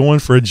he was going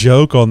for a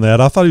joke on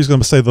that. I thought he was going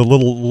to say the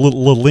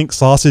little link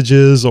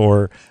sausages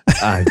or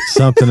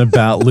something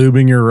about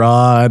lubing your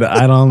rod.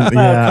 I don't.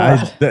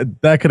 Yeah,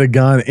 that could have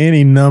gone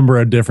any number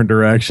of different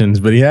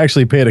directions. But he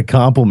actually paid a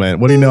compliment.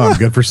 What do you know? I'm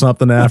good for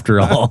something after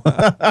all.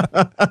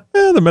 Yeah,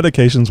 the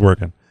medication's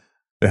working.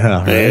 Yeah.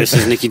 Right? Hey, this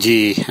is Nikki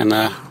G, and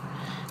got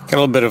a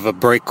little bit of a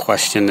brake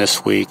question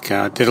this week.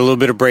 Did a little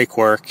bit of brake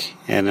work,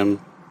 and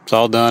it's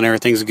all done.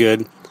 Everything's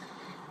good.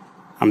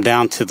 I'm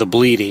down to the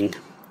bleeding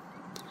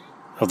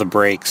of the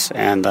brakes,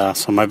 and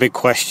so my big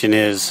question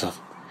is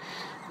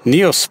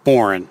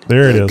Neosporin.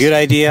 There it is. A good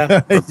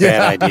idea or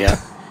bad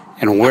idea,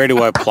 and where do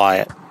I apply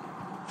it?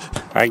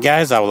 All right,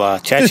 guys, I will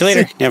chat you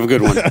later. You have a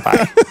good one.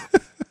 Bye.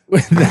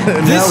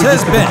 This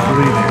has been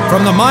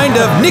from the mind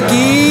of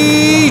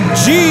Nikki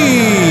G.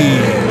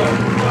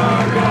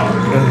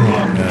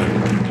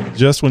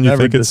 Just when you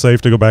think it's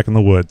safe to go back in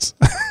the woods.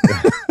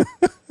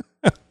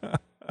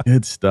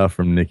 Good stuff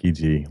from Nikki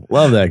G.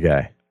 Love that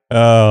guy.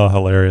 Oh,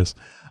 hilarious.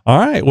 All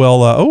right. Well,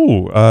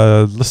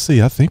 let's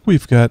see. I think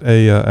we've got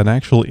an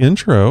actual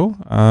intro.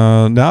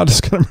 Now I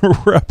just got to remember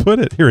where I put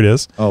it. Here it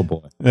is. Oh,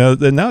 boy. Now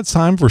it's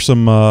time for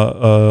some,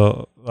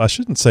 I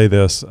shouldn't say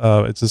this.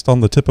 It's just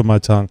on the tip of my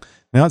tongue.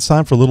 Now it's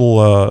time for a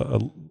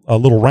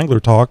little Wrangler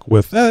talk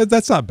with,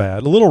 that's not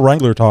bad. A little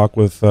Wrangler talk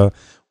with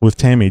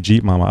Tammy,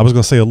 Jeep Mama. I was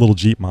going to say a little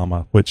Jeep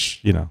Mama,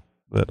 which,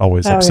 that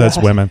always upsets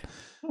women.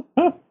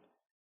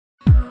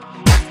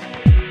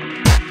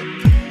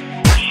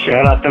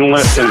 Shut up and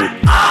listen.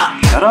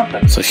 Shut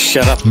up. So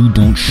shut up. You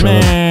don't shut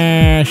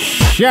up.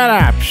 Shut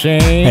up, say.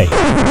 Hey,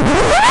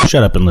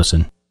 shut up and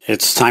listen.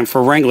 It's time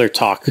for Wrangler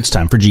talk. It's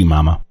time for Jeep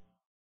Mama.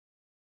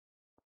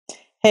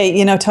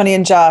 Hey, Tony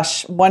and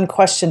Josh, one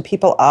question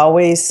people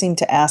always seem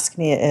to ask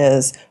me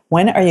is,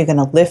 when are you going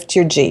to lift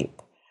your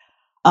Jeep?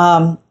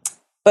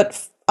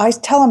 But I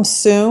tell them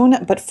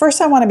soon, but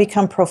first I want to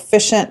become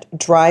proficient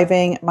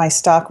driving my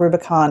stock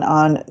Rubicon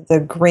on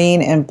the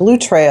green and blue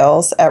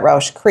trails at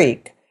Roush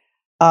Creek.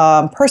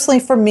 Personally,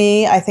 for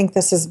me, I think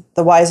this is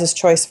the wisest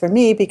choice for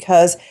me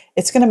because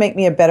it's going to make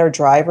me a better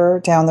driver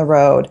down the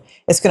road.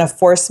 It's going to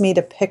force me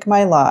to pick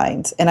my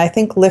lines. And I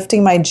think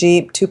lifting my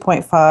Jeep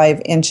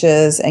 2.5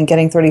 inches and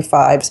getting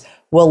 35s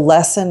will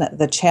lessen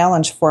the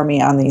challenge for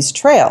me on these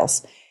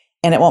trails.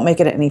 And it won't make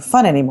it any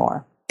fun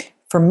anymore.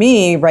 For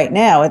me, right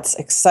now, it's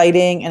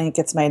exciting and it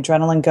gets my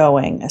adrenaline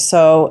going.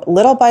 So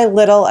little by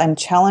little, I'm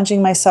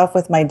challenging myself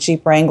with my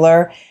Jeep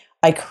Wrangler.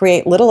 I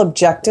create little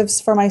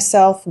objectives for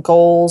myself,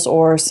 goals,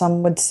 or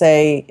some would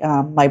say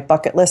my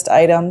bucket list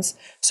items.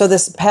 So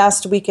this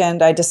past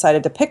weekend, I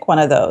decided to pick one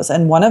of those.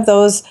 And one of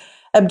those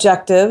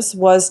objectives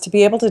was to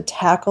be able to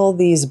tackle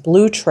these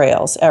blue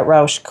trails at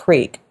Roush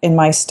Creek in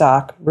my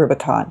stock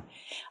Rubicon.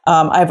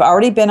 I've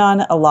already been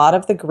on a lot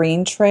of the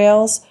green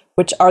trails,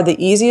 which are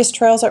the easiest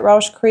trails at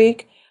Roush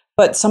Creek,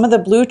 but some of the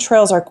blue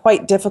trails are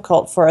quite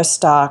difficult for a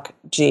stock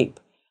Jeep.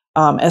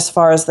 As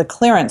far as the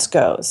clearance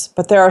goes.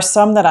 But there are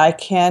some that I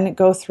can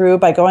go through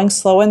by going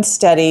slow and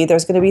steady.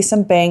 There's going to be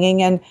some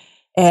banging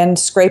and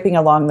scraping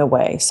along the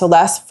way. So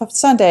last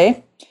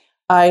Sunday,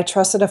 I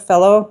trusted a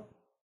fellow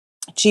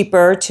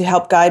Jeeper to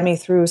help guide me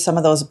through some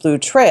of those blue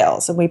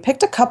trails. And we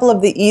picked a couple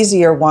of the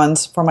easier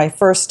ones for my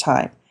first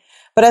time.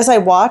 But as I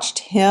watched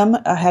him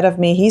ahead of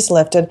me, he's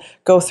lifted,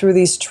 go through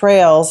these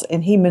trails,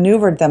 and he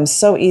maneuvered them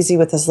so easy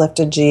with his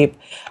lifted Jeep,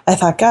 I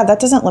thought, God, that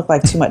doesn't look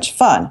like too much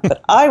fun.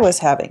 But I was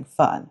having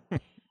fun.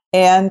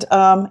 And,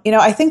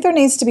 I think there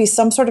needs to be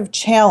some sort of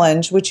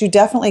challenge, which you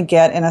definitely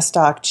get in a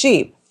stock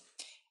Jeep.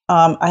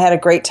 I had a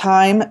great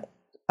time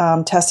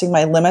testing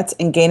my limits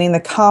and gaining the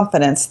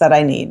confidence that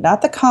I need.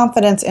 Not the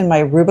confidence in my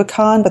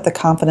Rubicon, but the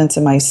confidence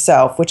in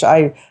myself, which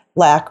I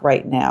lack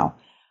right now.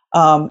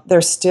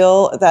 There's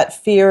still that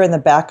fear in the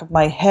back of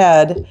my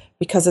head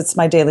because it's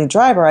my daily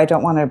driver. I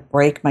don't want to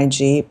break my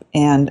Jeep,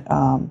 and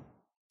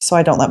so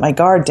I don't let my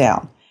guard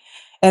down.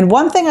 And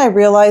one thing I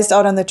realized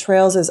out on the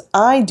trails is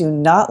I do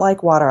not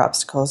like water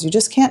obstacles. You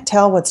just can't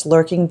tell what's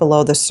lurking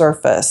below the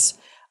surface.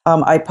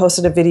 I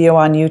posted a video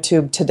on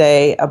YouTube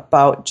today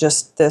about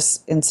just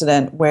this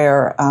incident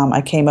where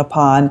I came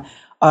upon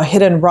a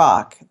hidden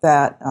rock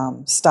that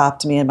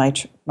stopped me in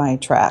my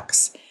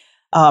tracks.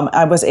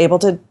 I was able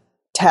to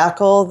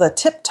tackle the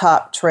Tip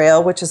Top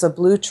Trail, which is a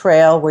blue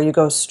trail where you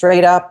go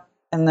straight up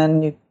and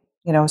then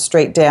you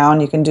straight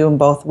down. You can do them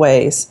both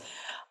ways.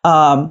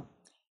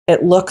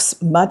 It looks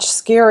much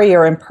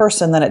scarier in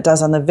person than it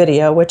does on the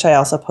video, which I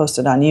also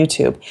posted on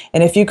YouTube.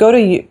 And if you go to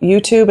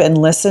YouTube and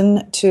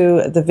listen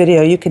to the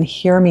video, you can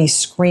hear me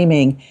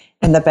screaming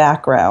in the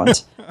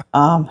background.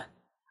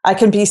 I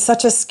can be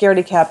such a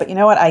scaredy cat, but you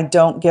know what? I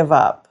don't give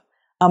up.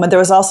 And there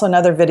was also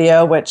another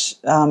video, which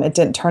it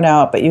didn't turn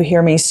out, but you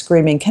hear me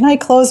screaming, "Can I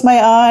close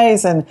my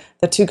eyes?" And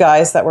the two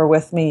guys that were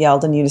with me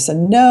yelled in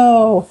unison,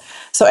 "No."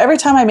 So every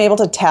time I'm able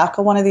to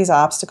tackle one of these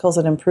obstacles,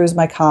 it improves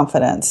my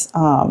confidence.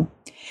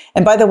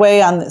 And by the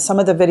way, on some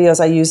of the videos,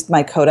 I used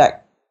my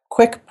Kodak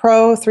Quick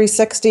Pro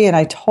 360, and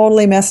I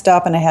totally messed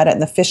up, and I had it in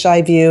the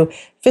fisheye view.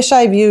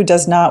 Fisheye view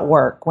does not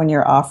work when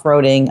you're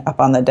off-roading up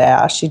on the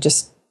dash. You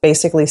just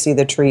basically see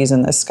the trees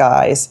and the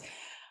skies.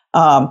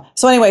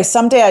 So anyway,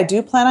 someday I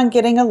do plan on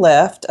getting a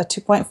lift, a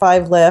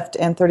 2.5 lift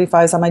and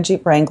 35s on my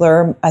Jeep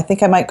Wrangler. I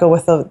think I might go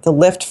with the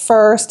lift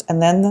first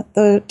and then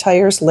the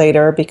tires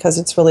later because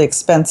it's really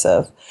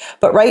expensive.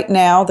 But right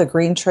now, the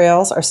green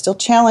trails are still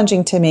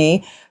challenging to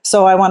me.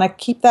 So I want to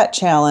keep that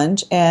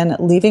challenge, and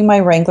leaving my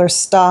Wrangler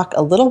stock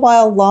a little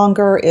while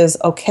longer is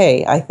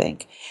okay, I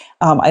think.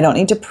 I don't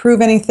need to prove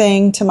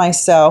anything to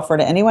myself or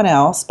to anyone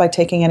else by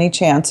taking any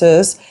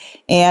chances.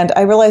 And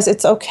I realize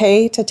it's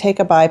okay to take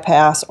a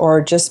bypass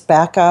or just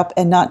back up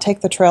and not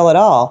take the trail at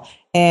all,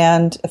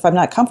 and if I'm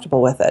not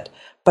comfortable with it.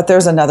 But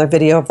there's another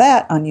video of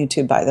that on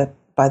YouTube,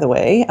 by the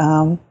way,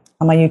 on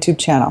my YouTube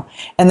channel.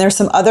 And there's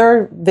some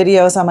other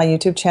videos on my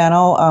YouTube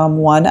channel.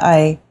 One,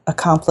 I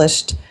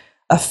accomplished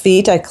a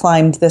feat. I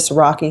climbed this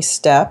rocky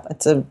step.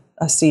 It's a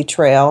sea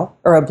trail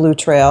or a blue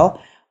trail.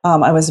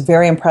 I was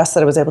very impressed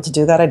that I was able to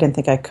do that. I didn't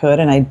think I could,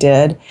 and I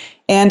did.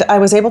 And I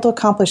was able to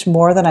accomplish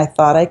more than I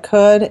thought I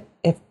could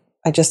if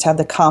I just had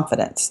the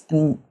confidence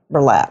and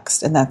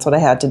relaxed, and that's what I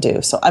had to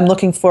do. So I'm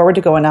looking forward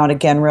to going out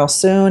again real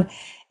soon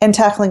and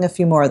tackling a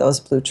few more of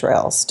those blue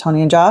trails.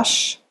 Tony and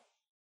Josh?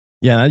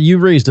 Yeah, you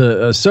raised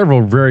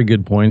several very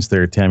good points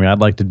there, Tammy. I'd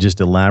like to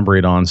just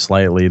elaborate on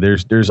slightly.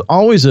 There's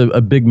always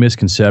a big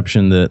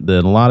misconception that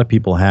a lot of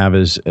people have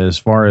as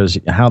far as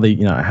how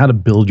to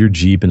build your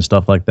Jeep and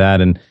stuff like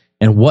that, and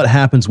what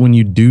happens when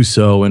you do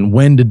so and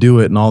when to do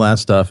it and all that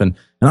stuff. And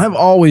I've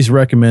always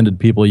recommended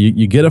people,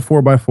 you get a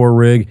 4x4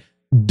 rig,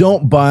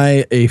 don't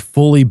buy a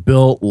fully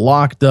built,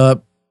 locked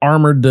up,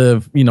 armored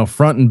to,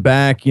 front and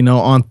back,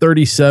 on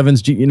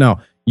 37s,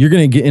 you're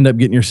going to end up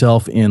getting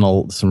yourself in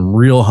some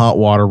real hot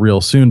water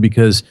real soon,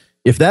 because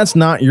if that's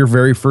not your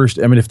very first,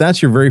 if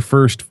that's your very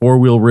first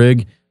four-wheel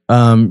rig,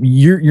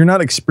 you're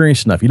not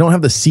experienced enough. You don't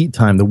have the seat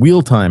time, the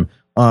wheel time,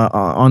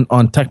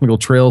 on technical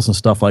trails and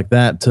stuff like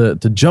that to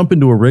jump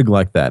into a rig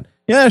like that.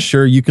 Yeah,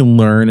 sure, you can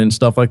learn and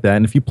stuff like that.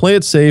 And if you play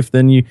it safe,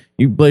 then you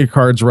play your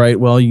cards right,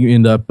 well, you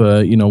end up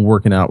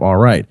working out all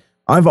right.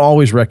 I've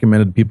always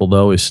recommended people,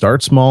 though, is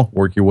start small,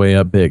 work your way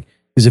up big.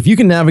 Because if you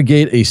can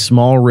navigate a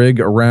small rig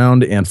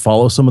around and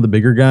follow some of the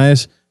bigger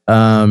guys,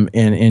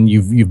 and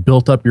you've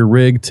built up your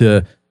rig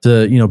to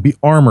be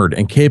armored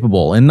and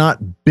capable and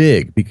not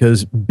big,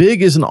 because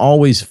big isn't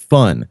always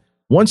fun.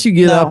 Once you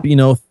get up,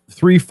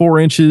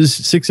 3-4 inches,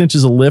 6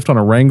 inches of lift on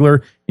a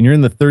Wrangler, and you're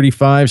in the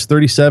 35s,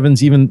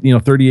 37s, even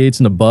 38s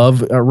and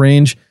above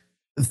range,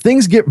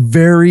 things get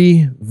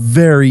very,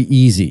 very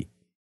easy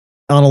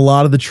on a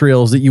lot of the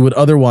trails that you would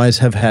otherwise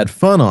have had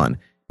fun on.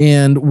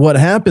 And what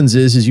happens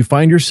is you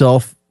find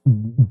yourself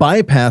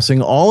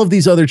bypassing all of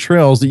these other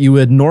trails that you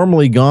had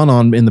normally gone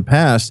on in the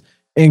past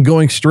and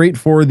going straight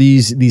for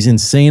these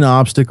insane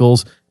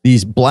obstacles,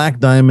 these black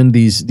diamond,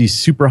 these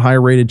super high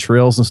rated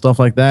trails and stuff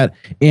like that.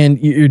 And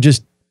you're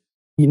just,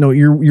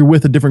 you're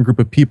with a different group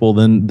of people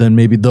than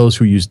maybe those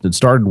who you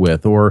started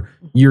with, or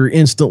you're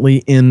instantly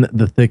in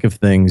the thick of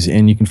things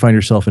and you can find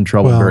yourself in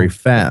trouble very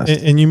fast.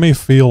 And you may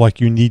feel like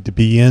you need to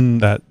be in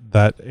that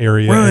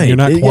area. Right. And you're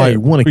not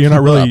quite,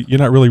 you're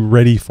not really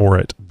ready for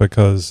it,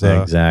 because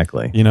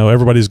exactly.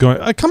 Everybody's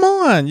going, come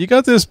on, you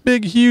got this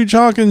big, huge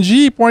honking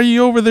Jeep. Why are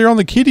you over there on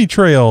the kiddie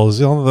trails?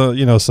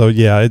 So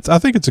yeah, I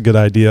think it's a good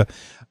idea.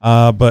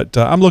 But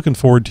I'm looking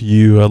forward to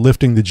you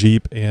lifting the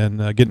Jeep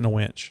and getting a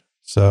winch.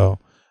 So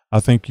I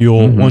think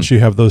you'll once you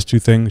have those two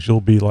things, you'll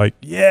be like,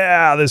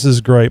 yeah, this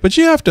is great. But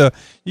you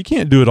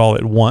can't do it all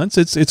at once.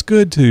 It's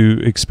good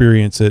to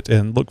experience it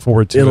and look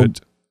forward to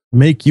it.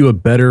 Make you a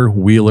better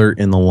wheeler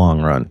in the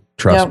long run.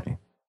 Trust me.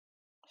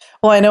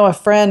 Well, I know a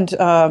friend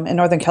in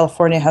Northern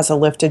California has a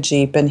lifted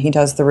Jeep, and he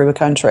does the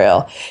Rubicon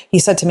Trail. He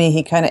said to me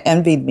he kind of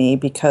envied me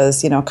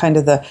because, kind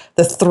of the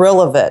thrill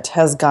of it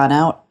has gone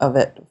out of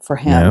it for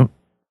him. Yeah.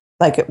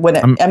 Like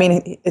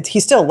he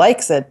still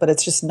likes it, but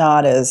it's just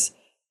not as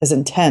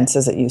intense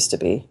as it used to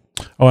be.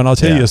 Oh, and I'll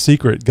tell you a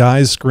secret.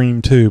 Guys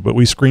scream too, but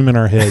we scream in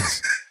our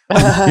heads.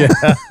 Yeah,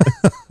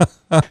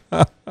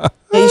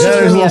 you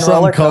should hear me on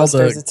roller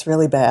coasters. It's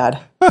really bad.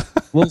 A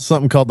little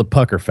something called the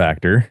pucker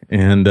factor,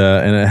 and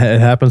it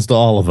happens to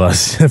all of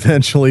us.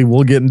 Eventually,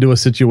 we'll get into a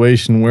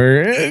situation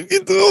where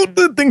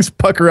things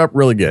pucker up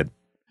really good.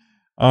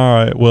 All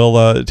right.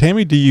 Well,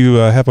 Tammy, do you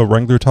have a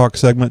Wrangler Talk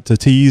segment to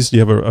tease? Do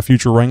you have a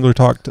future Wrangler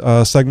Talk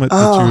segment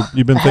that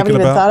you've been thinking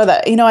about? I haven't even thought of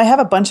that. I have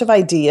a bunch of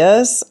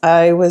ideas.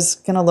 I was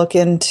going to look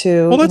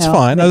into. Well, that's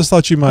fine. I just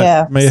thought you may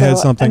have had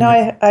something.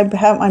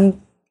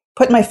 I'm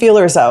putting my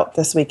feelers out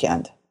this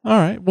weekend. All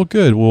right. Well,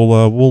 good.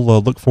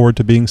 We'll look forward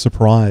to being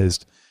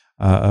surprised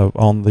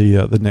on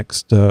the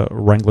next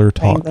Wrangler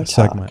Talk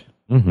segment.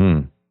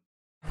 Mm-hmm.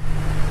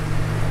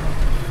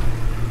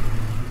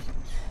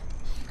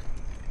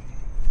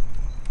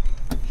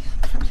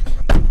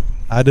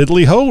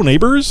 Diddly ho,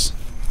 neighbors.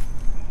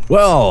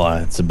 Well,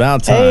 it's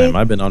about time.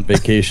 I've been on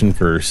vacation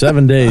for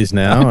 7 days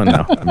now,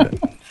 and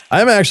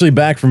I'm actually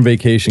back from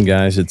vacation,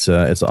 guys. It's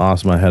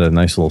awesome. I had a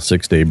nice little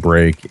 6-day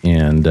break,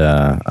 and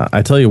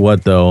I tell you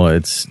what, though,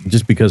 it's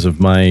just because of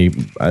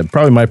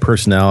probably my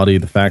personality,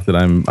 the fact that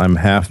I'm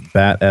half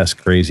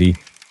bat-esque crazy.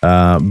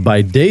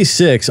 By day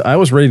 6, I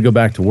was ready to go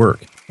back to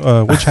work.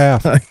 Which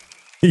half?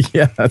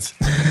 Yeah,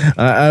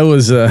 I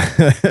was.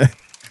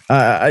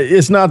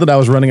 It's not that I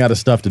was running out of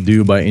stuff to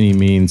do by any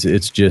means.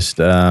 It's just,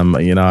 I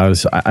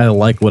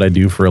like what I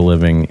do for a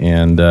living,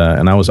 and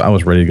I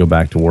was ready to go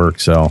back to work.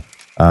 So,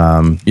 I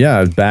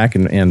was back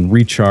and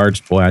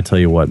recharged. Boy, I tell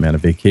you what, man, a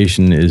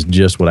vacation is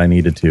just what I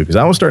needed to, because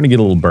I was starting to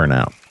get a little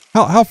burnout.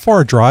 How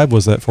far a drive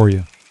was that for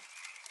you?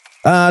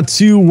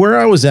 To where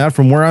I was at,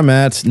 from where I'm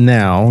at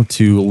now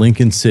to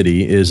Lincoln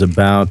City is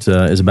about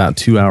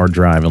 2-hour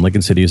drive, and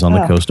Lincoln City is on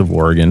the coast of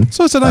Oregon.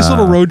 So it's a nice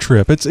little road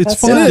trip. It's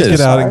fun to get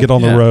out and get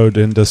on the road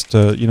and just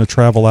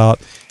travel out.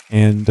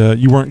 And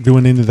you weren't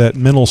doing any of that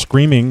mental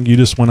screaming. You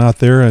just went out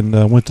there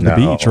and went to the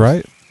beach,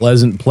 right?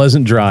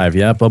 Pleasant drive.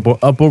 Yep,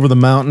 up over the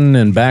mountain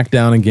and back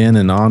down again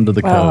and onto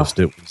the coast.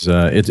 It was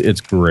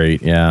it's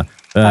great. Yeah,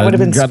 I would have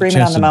been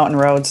screaming on the mountain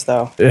roads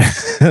though.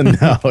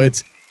 No,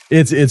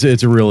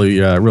 It's a really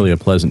a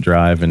pleasant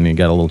drive, and you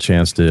got a little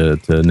chance to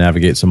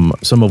navigate some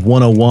of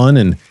 101,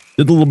 and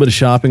did a little bit of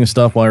shopping and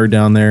stuff while we were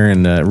down there,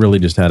 and really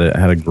just had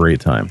a great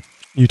time.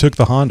 You took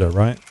the Honda,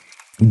 right?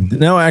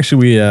 No,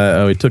 actually,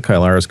 we took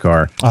Kylara's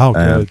car. Oh,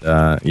 good.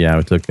 And,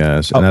 we took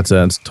and that's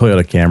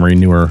Toyota Camry,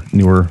 newer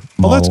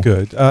model. Oh, that's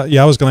good.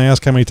 I was going to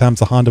ask how many times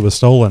the Honda was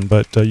stolen,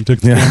 but you took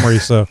the Camry,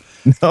 so.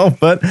 No,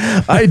 but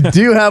I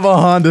do have a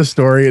Honda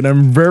story, and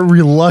I'm very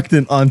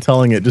reluctant on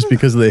telling it just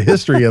because of the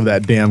history of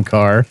that damn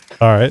car.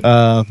 All right.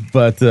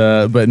 But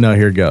no,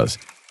 here goes.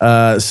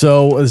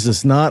 So was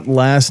this not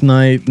last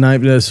night?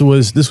 This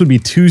would be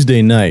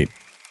Tuesday night,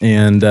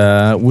 and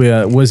we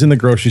was in the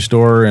grocery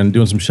store and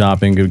doing some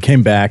shopping. We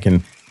came back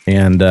and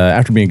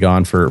after being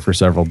gone for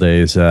several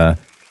days, the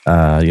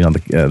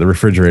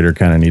refrigerator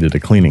kind of needed a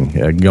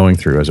cleaning, going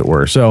through, as it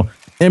were. So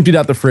emptied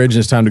out the fridge, and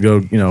it's time to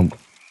go,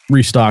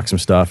 restock some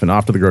stuff, and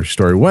off to the grocery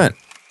store we went.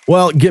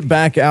 Well, get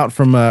back out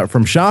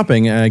from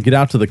shopping, get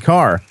out to the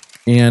car,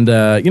 and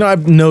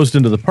I've nosed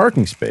into the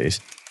parking space,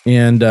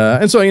 and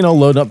so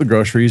load up the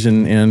groceries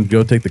and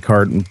go take the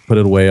cart and put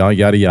it away, all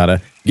yada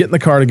yada. Get in the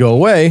car to go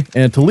away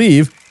and to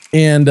leave,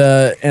 and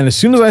as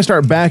soon as I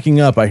start backing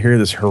up, I hear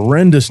this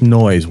horrendous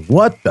noise.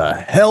 What the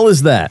hell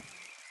is that?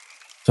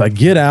 So I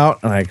get out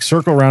and I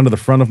circle around to the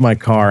front of my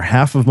car.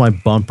 Half of my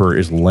bumper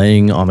is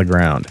laying on the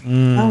ground.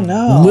 Oh,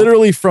 no.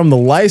 Literally from the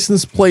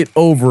license plate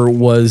over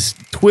was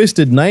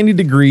twisted 90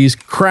 degrees,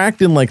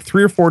 cracked in like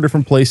 3 or 4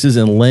 different places,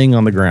 and laying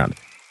on the ground.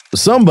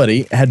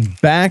 Somebody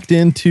had backed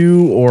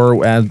into, or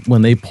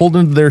when they pulled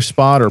into their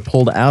spot or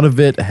pulled out of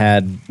it,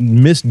 had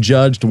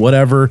misjudged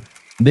whatever.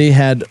 They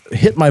had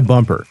hit my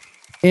bumper.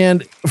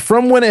 And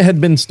from when it had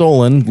been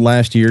stolen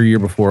last year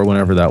before,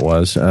 whenever that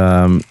was, the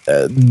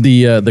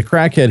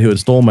crackhead who had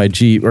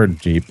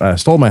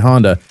stole my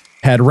Honda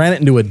had ran it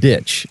into a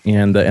ditch,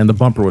 and the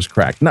bumper was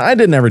cracked. Now, I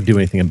didn't ever do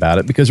anything about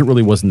it because it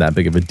really wasn't that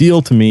big of a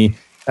deal to me.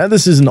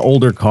 This is an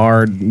older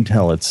car. You can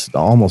tell it's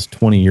almost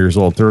 20 years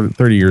old,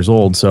 30 years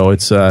old. So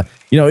it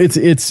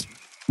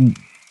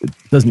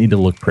doesn't need to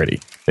look pretty,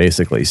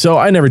 basically. So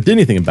I never did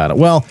anything about it.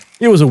 Well,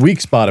 it was a weak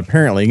spot,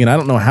 apparently, and I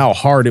don't know how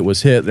hard it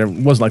was hit. It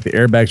wasn't like the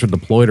airbags were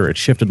deployed or it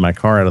shifted my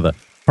car out of the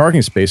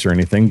parking space or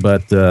anything.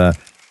 But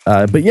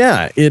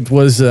yeah, it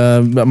was.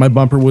 My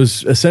bumper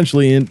was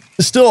essentially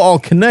still all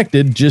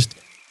connected, just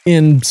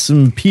in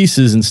some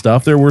pieces and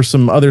stuff. There were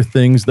some other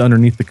things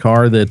underneath the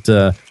car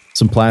that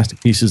some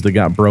plastic pieces that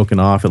got broken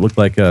off. It looked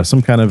like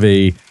some kind of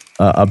a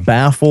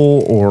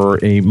baffle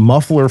or a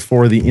muffler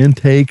for the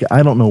intake.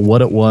 I don't know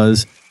what it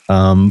was.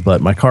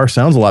 But my car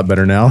sounds a lot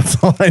better now.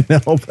 That's all I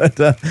know. But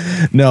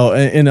no,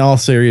 in all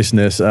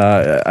seriousness,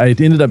 I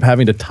ended up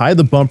having to tie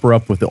the bumper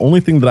up with the only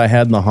thing that I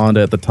had in the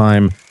Honda at the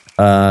time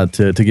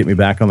to get me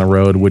back on the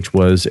road, which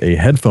was a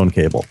headphone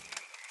cable.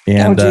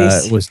 And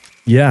it was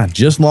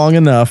just long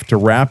enough to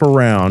wrap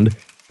around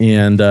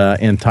and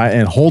tie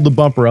and hold the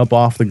bumper up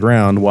off the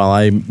ground while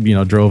I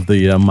drove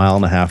the mile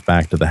and a half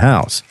back to the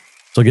house.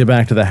 So I get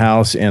back to the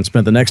house and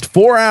spent the next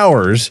 4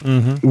 hours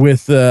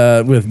with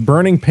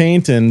burning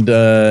paint and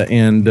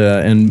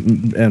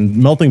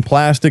melting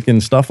plastic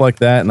and stuff like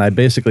that. And I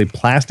basically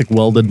plastic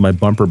welded my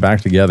bumper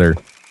back together.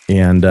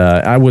 And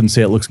I wouldn't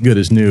say it looks good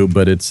as new,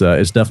 but it's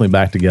definitely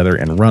back together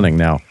and running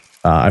now.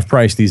 I've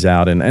priced these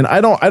out, and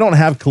I don't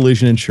have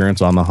collision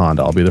insurance on the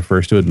Honda. I'll be the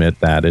first to admit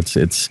that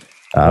it's.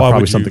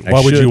 Probably something.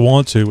 Why would you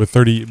want to with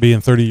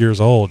being 30 years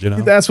old?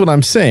 That's what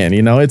I'm saying.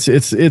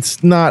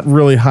 It's not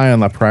really high on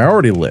the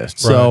priority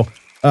list. Right. So,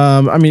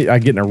 I mean, I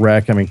get in a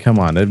wreck. I mean, come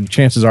on.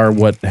 Chances are,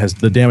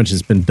 the damage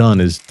has been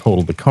done is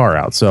totaled the car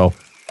out. So,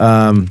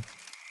 I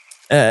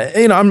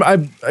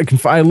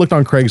looked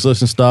on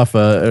Craigslist and stuff.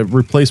 A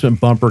replacement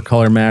bumper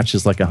color match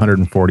is like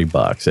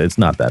 $140. It's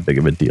not that big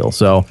of a deal.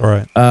 So,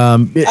 right.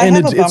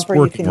 It's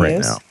working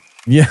right now.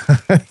 Yeah,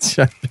 that's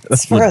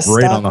for a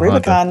stock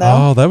Rubicon,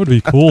 though. Oh, that would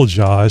be cool,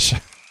 Josh.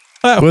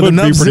 With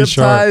enough zip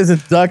ties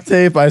and duct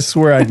tape, I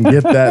swear I can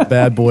get that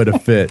bad boy to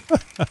fit.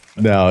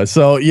 No,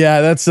 so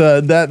yeah, that's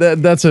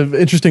an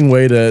interesting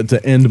way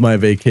to end my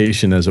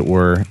vacation, as it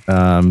were,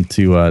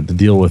 to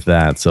deal with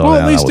that. So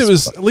well,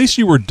 at least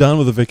you were done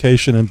with the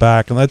vacation and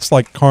back, and that's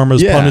like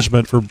karma's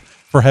punishment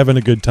for having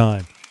a good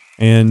time.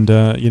 And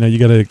you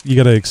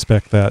gotta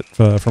expect that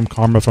from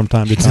karma from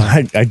time to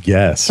time. I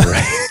guess,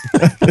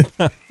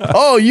 right?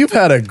 Oh, you've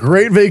had a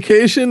great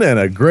vacation and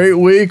a great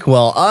week.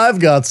 Well, I've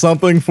got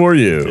something for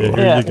you.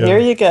 Here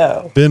you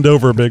go. Bend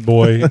over, big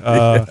boy.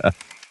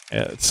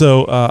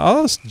 So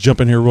I'll just jump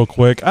in here real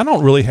quick. I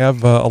don't really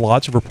have a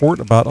lot to report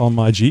about on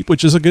my Jeep,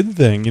 which is a good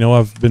thing.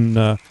 I've been,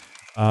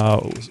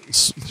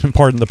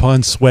 pardon the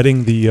pun,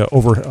 sweating the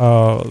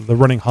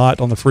running hot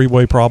on the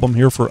freeway problem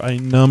here for a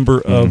number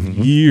of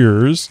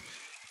years.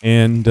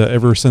 And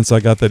ever since I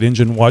got that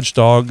engine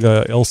watchdog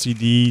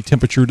LCD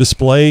temperature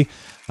display,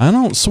 I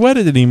don't sweat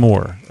it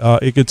anymore.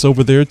 It gets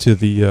over there to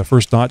the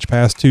first notch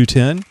past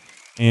 210.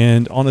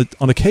 And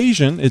on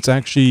occasion, it's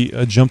actually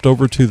jumped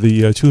over to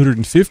the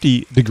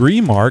 250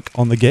 degree mark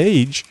on the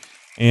gauge.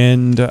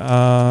 And,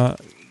 I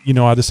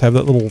just have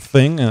that little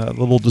thing, a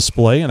little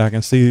display, and I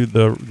can see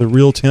the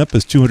real temp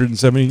is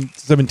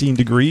 217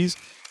 degrees.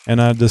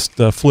 And I just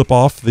flip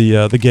off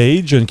the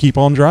gauge and keep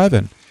on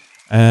driving.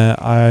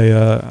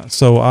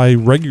 So I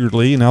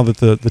regularly, now that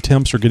the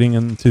temps are getting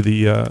into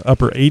the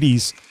upper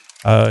 80s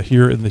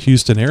here in the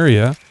Houston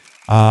area,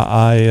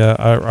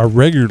 I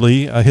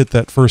regularly hit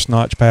that first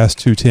notch past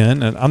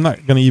 210, and I'm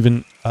not going to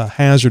even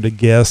hazard a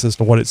guess as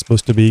to what it's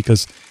supposed to be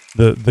because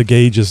the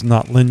gauge is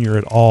not linear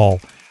at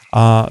all.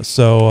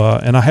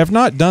 And I have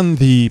not done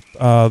the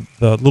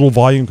little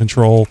volume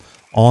control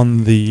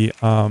on the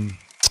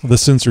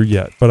sensor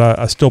yet, but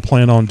I still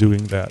plan on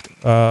doing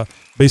that.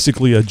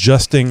 Basically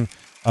adjusting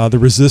the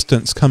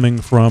resistance coming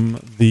from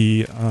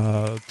the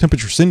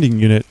temperature sending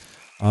unit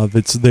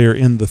that's there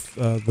in the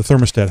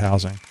thermostat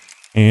housing,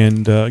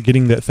 and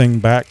getting that thing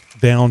back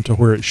down to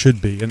where it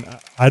should be. And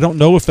I don't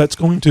know if that's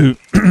going to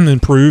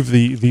improve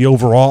the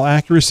overall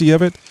accuracy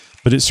of it,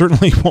 but it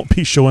certainly won't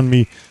be showing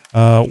me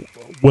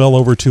well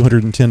over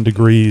 210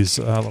 degrees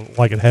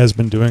like it has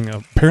been doing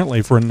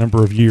apparently for a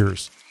number of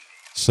years.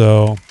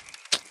 So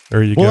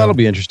there you go. Well, that'll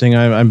be interesting.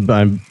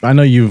 I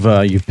know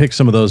you've picked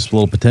some of those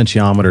little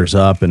potentiometers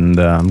up, and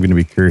I'm going to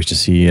be curious to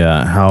see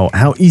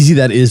how easy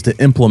that is to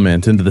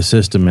implement into the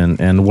system,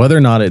 and whether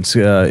or not it's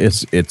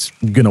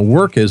going to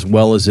work as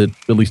well as it,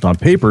 at least on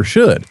paper,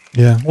 should.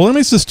 Yeah. Well, I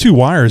mean, it's just two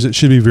wires. It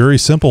should be very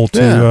simple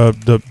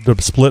to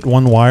split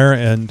one wire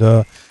and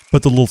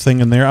put the little thing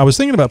in there. I was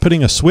thinking about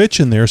putting a switch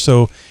in there,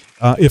 so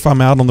if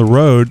I'm out on the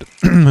road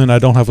and I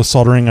don't have a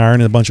soldering iron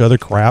and a bunch of other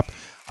crap,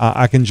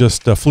 I can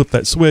just flip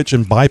that switch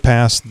and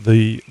bypass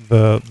the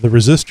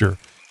resistor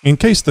in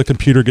case the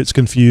computer gets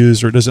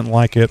confused or doesn't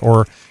like it,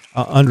 or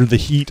under the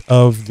heat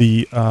of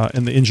the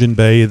in the engine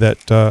bay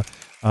that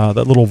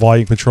little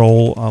volume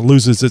control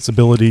loses its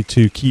ability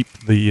to keep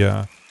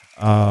the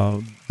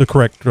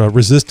correct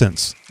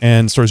resistance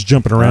and starts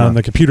jumping around. And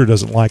the computer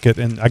doesn't like it,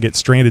 and I get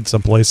stranded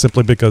someplace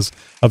simply because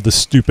of the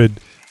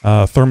stupid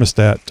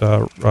thermostat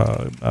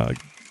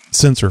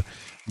sensor.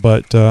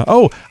 But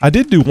I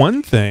did do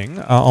one thing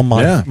on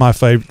my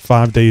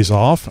 5 days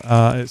off.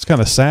 It's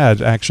kind of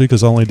sad actually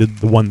because I only did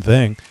the one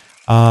thing.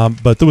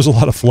 But there was a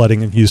lot of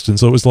flooding in Houston,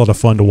 so it was a lot of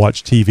fun to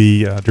watch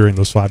TV during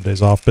those 5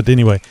 days off. But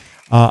anyway,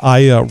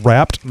 I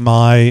wrapped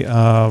my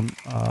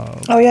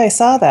I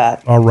saw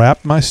that. I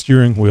wrapped my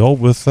steering wheel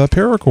with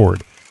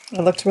paracord.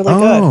 It looked really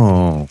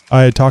good.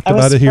 I had talked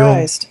about it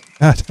here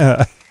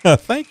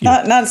Thank you.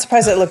 Not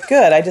surprised it looked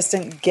good. I just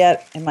didn't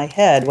get in my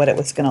head what it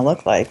was going to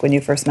look like when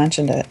you first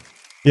mentioned it.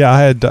 Yeah,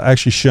 I had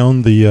actually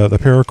shown the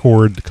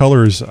paracord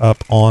colors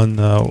up on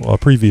a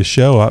previous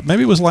show.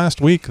 Maybe it was last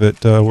week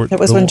that it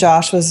was when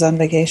Josh was on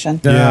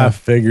vacation. Yeah,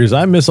 figures.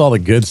 I miss all the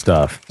good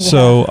stuff.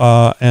 So,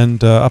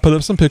 I put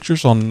up some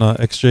pictures on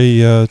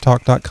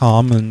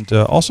xjtalk.com and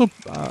also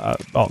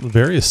about the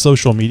various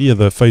social media,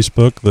 the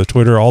Facebook, the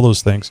Twitter, all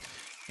those things.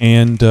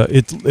 And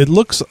it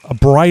looks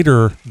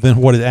brighter than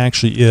what it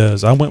actually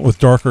is. I went with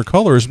darker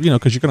colors,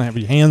 because you're going to have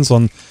your hands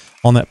on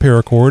that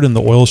paracord, and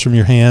the oils from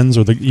your hands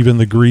or even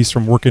the grease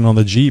from working on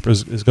the Jeep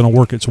is going to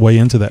work its way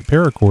into that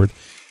paracord.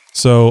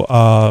 So,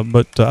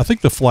 but I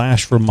think the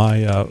flash from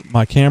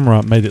my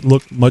camera made it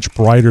look much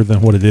brighter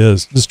than what it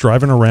is. Just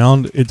driving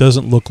around, it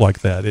doesn't look like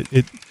that.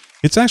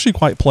 It's actually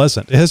quite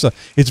pleasant.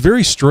 It's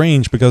very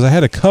strange because I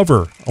had a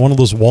cover, one of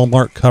those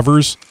Walmart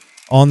covers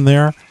on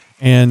there,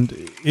 and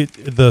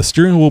the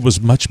steering wheel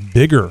was much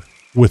bigger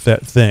with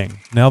that thing.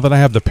 Now that I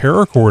have the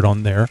paracord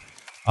on there,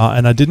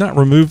 and I did not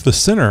remove the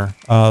center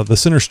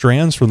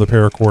strands from the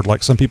paracord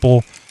like some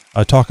people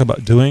talk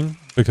about doing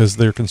because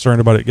they're concerned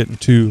about it getting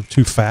too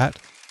fat.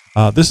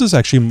 This is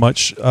actually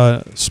much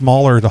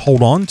smaller to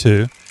hold on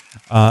to,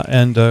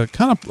 and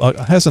kind of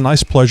has a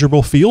nice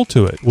pleasurable feel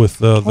to it with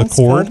the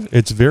cord. Good.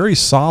 It's very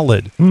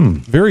solid,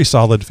 very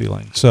solid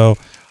feeling. So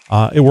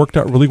it worked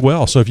out really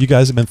well. So if you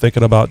guys have been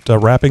thinking about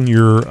wrapping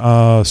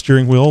your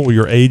steering wheel with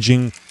your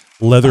aging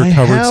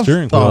leather-covered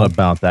steering wheel. I have thought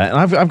about that,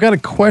 and I've got a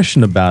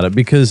question about it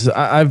because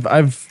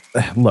I've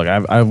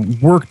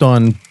worked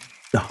on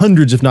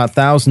hundreds, if not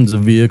thousands,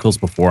 of vehicles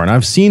before, and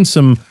I've seen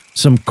some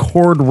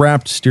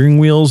cord-wrapped steering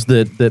wheels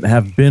that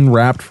have been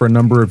wrapped for a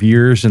number of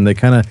years, and they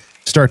kind of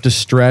start to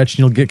stretch, and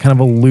you'll get kind of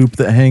a loop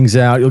that hangs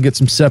out. You'll get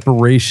some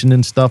separation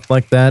and stuff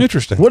like that.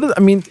 Interesting.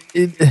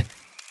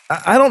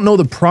 I don't know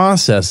the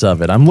process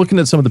of it. I'm looking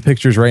at some of the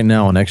pictures right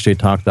now on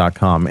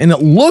xjtalk.com, and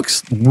it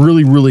looks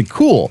really, really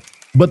cool.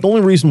 But the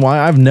only reason why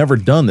I've never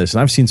done this,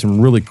 and I've seen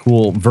some really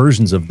cool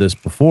versions of this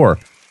before,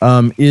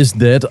 is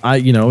that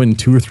in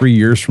 2 or 3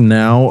 years from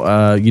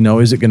now,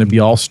 is it going to be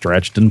all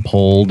stretched and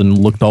pulled and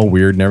looked all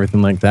weird and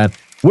everything like that?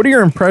 What are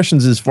your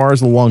impressions as far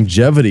as the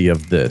longevity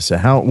of this?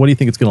 What do you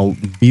think it's going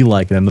to be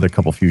like in another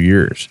few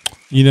years?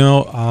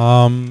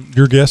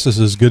 Your guess is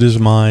as good as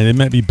mine. It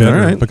might be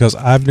better because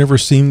I've never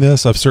seen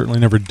this. I've certainly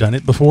never done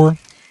it before.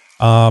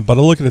 But I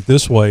look at it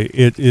this way: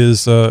 it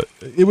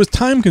was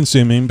time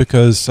consuming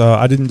because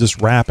I didn't just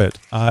wrap it.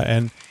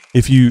 And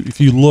if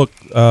you look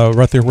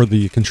right there where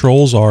the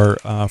controls are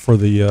for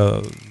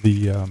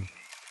the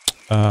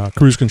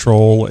cruise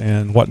control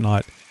and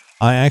whatnot,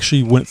 I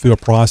actually went through a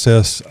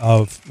process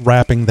of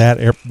wrapping that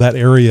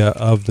area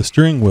of the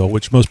steering wheel,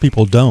 which most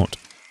people don't.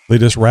 They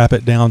just wrap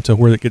it down to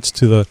where it gets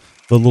to the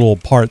little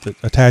part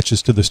that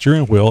attaches to the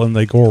steering wheel, and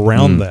they go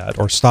around that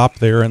or stop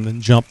there and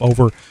then jump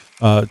over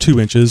 2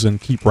 inches and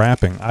keep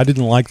wrapping. I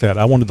didn't like that.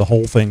 I wanted the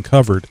whole thing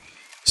covered.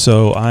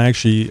 So I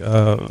actually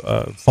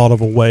thought of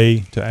a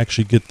way to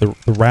actually get the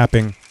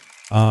wrapping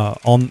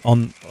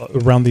on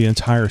around the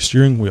entire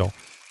steering wheel.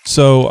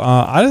 So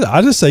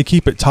I just say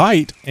keep it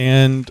tight,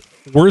 and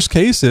worst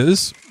case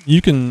is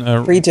you can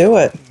redo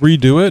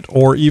it,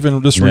 or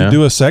even just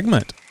redo a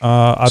segment.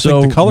 I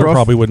think the color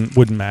probably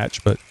wouldn't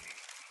match, but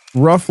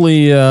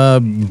roughly,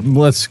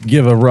 let's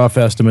give a rough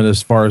estimate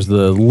as far as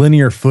the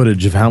linear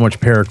footage of how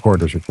much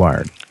paracord is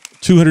required.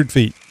 200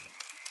 feet.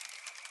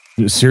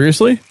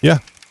 Seriously? Yeah.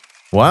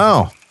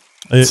 Wow.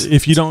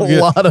 If you don't get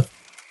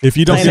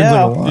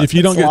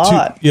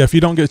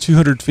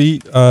 200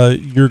 feet,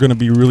 you're going to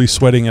be really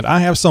sweating it. I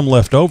have some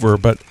left over,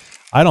 but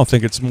I don't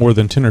think it's more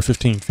than 10 or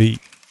 15 feet.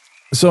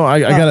 So I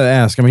got to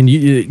ask, I mean,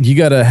 you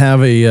got to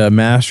have a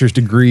master's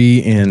degree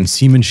in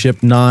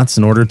seamanship knots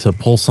in order to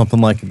pull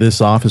something like this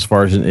off as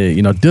far as,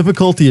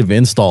 difficulty of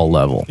install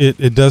level.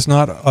 It does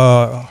not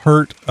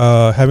hurt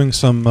having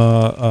some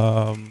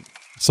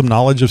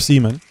knowledge of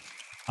seaman.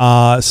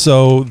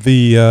 So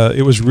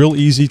it was real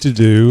easy to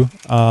do.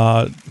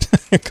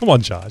 Come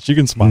on, Josh, you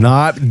can smile.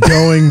 Not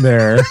going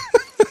there.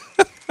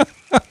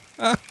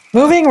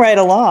 Moving right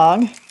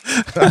along.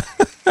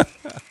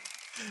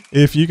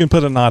 If you can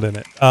put a knot in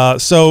it.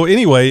 So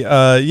anyway,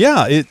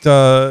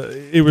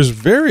 it was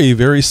very,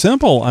 very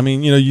simple. I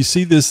mean, you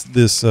see this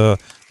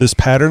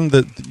pattern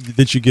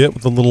that you get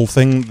with the little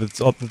thing that's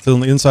on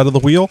the inside of the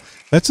wheel.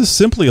 That's just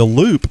simply a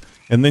loop,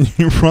 and then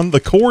you run the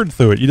cord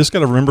through it. You just got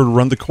to remember to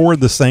run the cord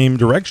the same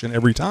direction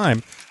every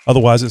time.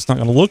 Otherwise, it's not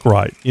going to look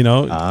right. You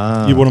want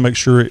to make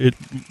sure it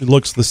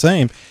looks the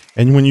same.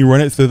 And when you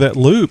run it through that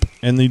loop,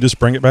 and then you just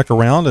bring it back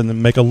around, and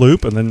then make a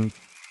loop, and then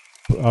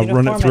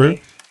run it through.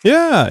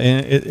 Yeah,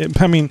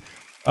 and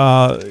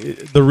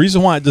the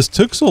reason why it just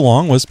took so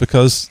long was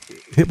because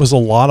it was a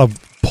lot of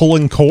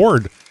pulling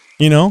cord,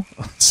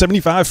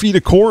 75 feet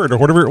of cord or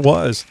whatever it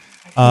was.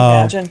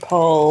 Imagine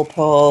pull,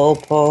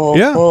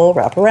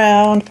 wrap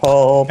around,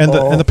 pull. And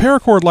the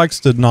paracord likes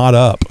to knot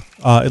up.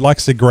 It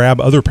likes to grab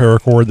other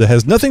paracord that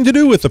has nothing to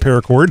do with the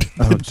paracord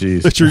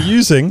that you're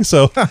using.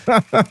 So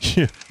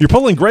you're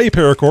pulling gray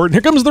paracord, and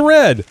here comes the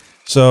red.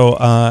 So,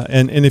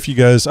 and if you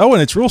guys,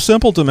 and it's real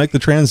simple to make the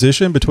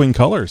transition between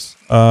colors.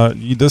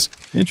 You just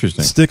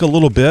stick a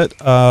little bit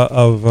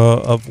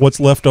of what's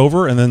left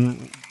over, and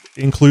then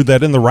include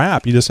that in the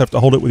wrap. You just have to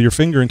hold it with your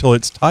finger until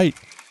it's tight,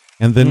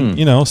 and then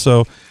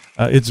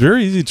it's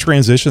very easy to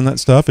transition that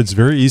stuff. It's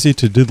very easy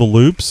to do the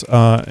loops.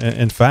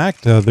 In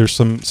fact, there's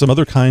some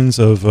other kinds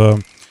of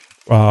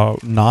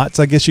knots,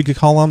 I guess you could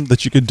call them,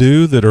 that you could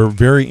do that are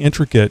very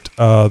intricate.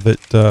 I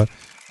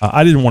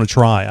didn't want to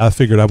try. I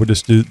figured I would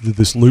just do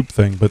this loop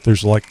thing, but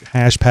there's like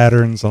hash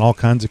patterns and all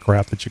kinds of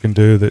crap that you can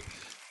do that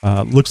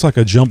looks like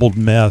a jumbled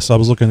mess. I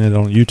was looking at it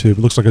on YouTube. It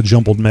looks like a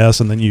jumbled mess,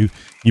 and then you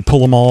pull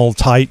them all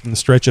tight and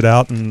stretch it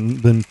out, and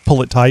then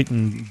pull it tight,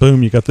 and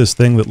boom, you got this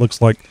thing that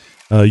looks like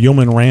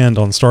Yeoman Rand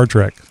on Star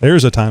Trek.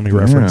 There's a timely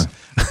reference.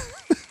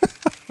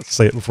 Let's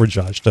say it before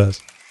Josh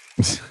does.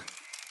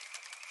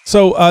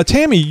 So,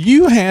 Tammy,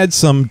 you had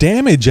some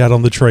damage out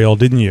on the trail,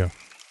 didn't you?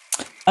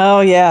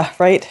 Oh, yeah,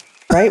 right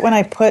when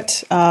I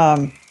put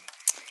the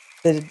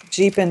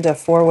Jeep into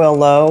four-wheel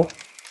low,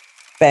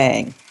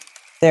 bang.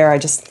 There, I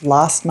just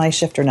lost my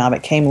shifter knob.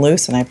 It came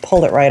loose, and I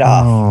pulled it right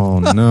off. Oh,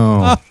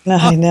 no.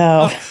 I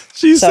know.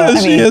 She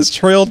says she has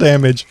trail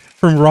damage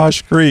from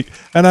Rosh Creek.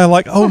 And I'm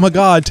like, oh, my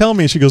God, tell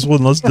me. She goes, well,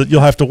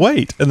 you'll have to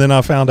wait. And then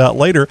I found out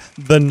later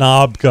the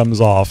knob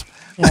comes off.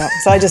 Yeah,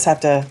 so I just have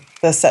to,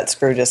 the set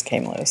screw just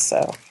came loose.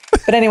 So,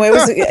 but anyway,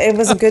 it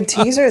was a good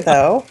teaser,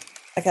 though.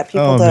 I got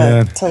people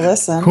to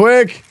listen.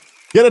 Quick,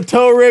 get a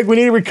tow rig. We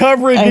need a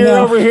recovery gear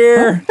over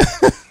here.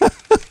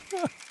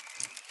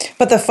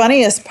 But the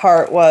funniest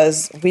part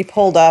was we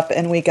pulled up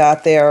and we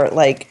got there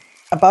like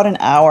about an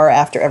hour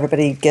after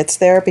everybody gets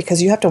there,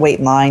 because you have to wait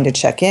in line to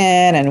check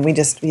in. And we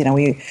just,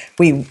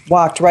 we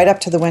walked right up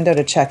to the window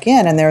to check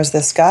in, and there's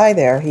this guy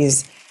there.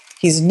 He's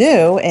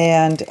new,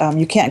 and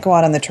you can't go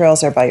out on the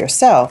trails there by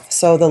yourself.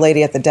 So the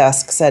lady at the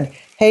desk said,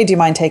 hey, do you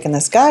mind taking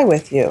this guy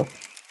with you?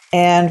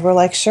 And we're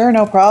like, sure,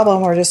 no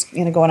problem. We're just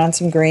going on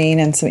some green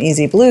and some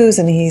easy blues.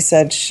 And he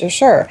said,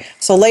 sure.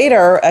 So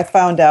later I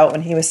found out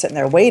when he was sitting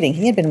there waiting,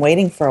 he had been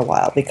waiting for a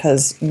while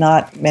because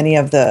not many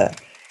of the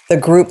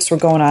groups were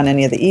going on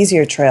any of the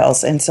easier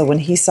trails. And so when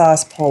he saw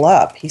us pull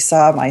up, he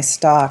saw my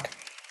stock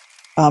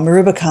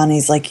Rubicon.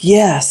 He's like,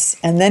 yes.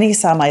 And then he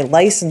saw my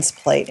license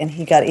plate, and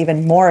he got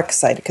even more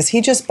excited because he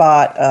just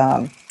bought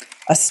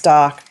a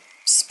stock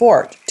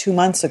Sport 2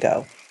 months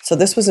ago. So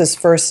this was his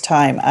first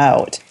time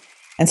out.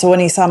 And so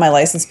when he saw my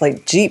license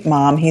plate, Jeep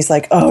Mom, he's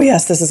like, oh,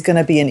 yes, this is going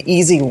to be an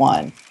easy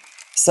one.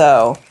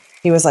 So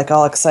he was like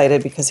all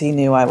excited because he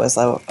knew I was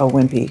a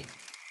wimpy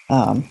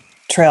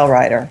trail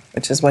rider,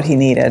 which is what he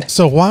needed.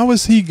 So why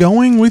was he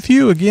going with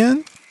you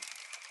again?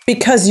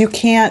 Because you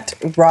can't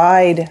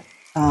ride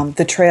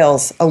the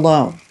trails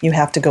alone. You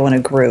have to go in a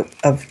group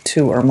of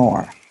 2 or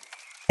more.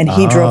 And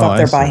he drove up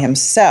there by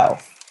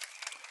himself.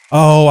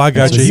 Oh, I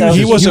got you. So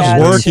he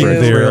wasn't working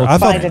there. I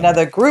find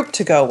another group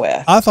to go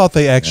with. I thought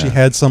they actually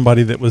had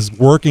somebody that was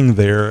working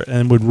there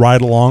and would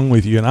ride along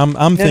with you. And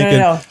I'm thinking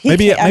no.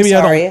 maybe I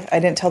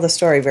didn't tell the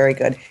story very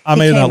good. I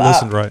may have not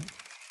listened right.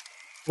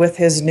 With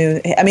his new,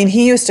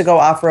 he used to go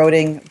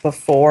off-roading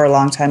before a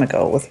long time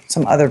ago with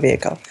some other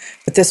vehicle,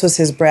 but this was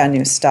his brand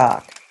new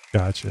stock.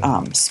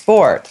 Gotcha.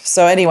 Sport.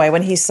 So anyway,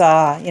 when he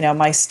saw,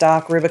 my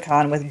stock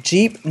Rubicon with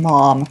Jeep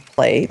Mom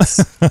plates,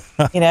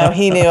 he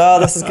knew,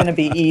 this is going to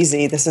be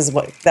easy.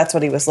 That's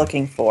what he was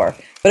looking for.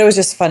 But it was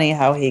just funny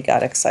how he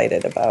got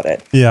excited about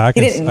it. Yeah,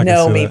 he didn't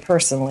know me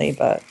personally,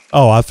 but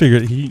I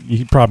figured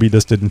he probably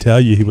just didn't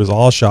tell you. He was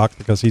all shocked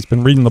because he's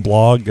been reading the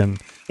blog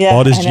and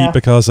bought his Jeep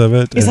because of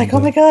it. He's like, oh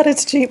my God,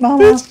 it's Jeep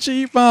Mama. It's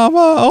Jeep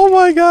Mama. Oh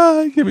my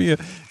God,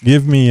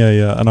 give me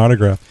an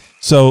autograph.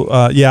 So,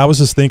 I was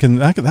just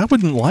thinking, I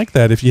wouldn't like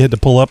that if you had to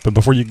pull up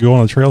before you go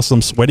on the trail,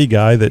 some sweaty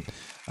guy that,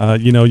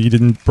 you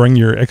didn't bring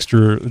your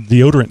extra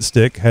deodorant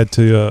stick, had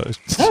to,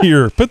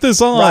 here, put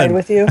this on. Ride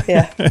with you,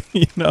 yeah.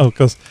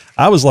 Because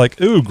I was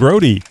like, ooh,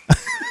 grody,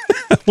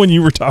 when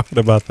you were talking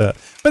about that.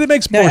 But it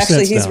makes more sense.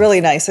 Actually, he's really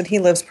nice, and he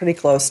lives pretty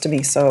close to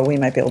me, so we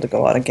might be able to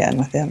go out again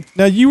with him.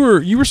 Now, you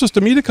were supposed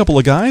to meet a couple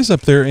of guys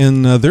up there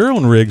in their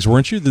own rigs,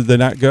 weren't you? Did they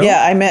not go?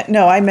 Yeah, I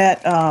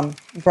met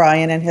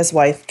Brian and his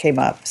wife came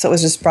up. So it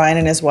was just Brian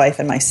and his wife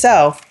and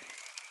myself,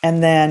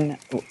 and then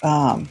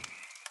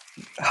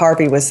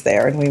Harvey was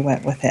there, and we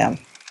went with him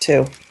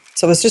too.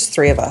 So it was just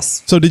 3 of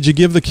us. So did you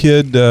give the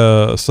kid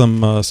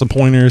some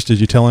pointers?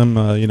 Did you tell him,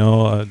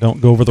 don't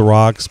go over the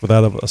rocks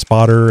without a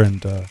spotter,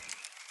 and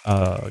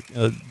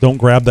don't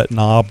grab that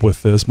knob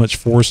with as much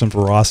force and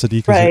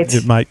ferocity because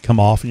it might come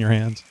off in your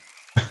hands?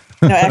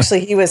 No,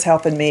 actually, he was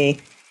helping me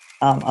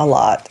a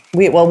lot.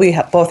 We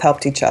both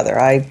helped each other.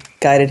 I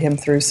guided him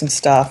through some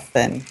stuff,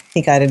 and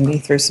he guided me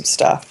through some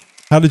stuff.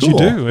 How did you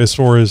do as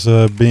far as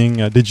being?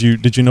 Did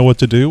you know what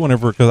to do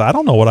whenever? Because I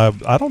don't know.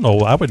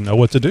 I wouldn't know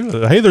what to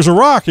do. Hey, there's a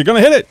rock. You're gonna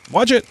hit it.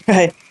 Watch it.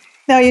 Right.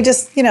 No, you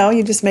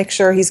just make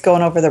sure he's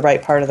going over the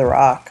right part of the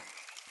rock.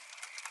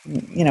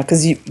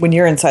 Because when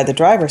you're inside the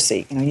driver's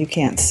seat, you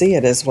can't see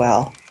it as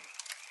well.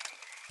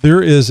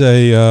 There is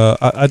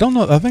I don't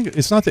know. I think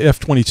it's not the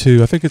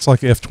F-22. I think it's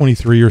like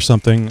F-23 or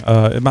something.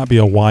 It might be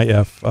a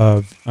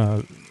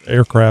YF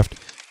aircraft,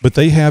 but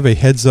they have a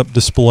heads-up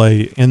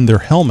display in their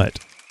helmet,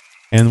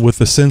 and with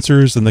the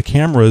sensors and the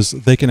cameras,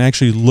 they can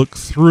actually look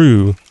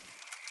through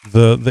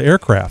the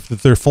aircraft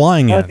that they're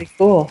flying in. That'd be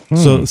cool.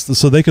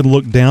 So they can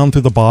look down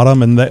through the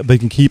bottom, and they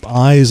can keep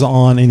eyes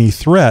on any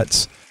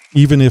threats,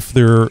 even if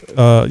they're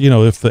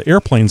if the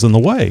airplane's in the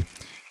way.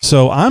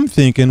 So I'm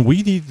thinking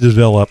we need to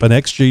develop an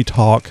XJ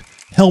Talk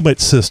helmet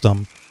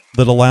system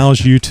that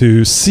allows you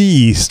to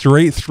see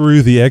straight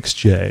through the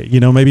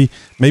XJ.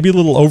 Maybe a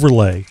little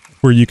overlay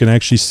where you can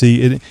actually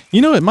see it.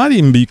 It might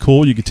even be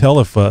cool. You could tell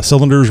if a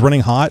cylinder is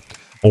running hot,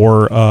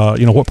 or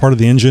what part of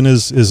the engine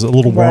is a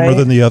little warmer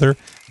than the other.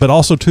 But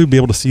also to be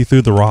able to see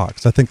through the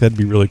rocks. I think that'd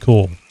be really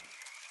cool.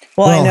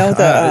 Well, I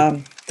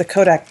know the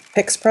Kodak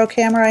PixPro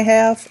camera I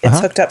have. It's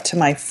hooked up to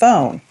my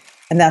phone,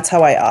 and that's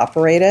how I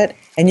operate it.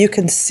 And you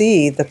can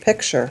see the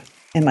picture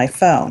in my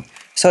phone.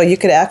 So you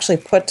could actually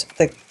put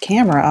the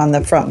camera on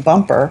the front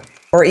bumper,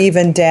 or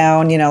even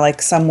down,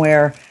 like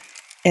somewhere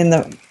in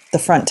the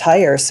front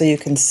tire, so you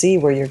can see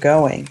where you're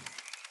going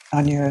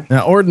on your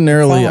Now,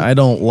 ordinarily, phone. I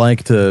don't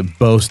like to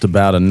boast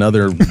about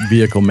another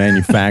vehicle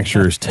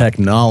manufacturer's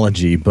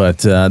technology, but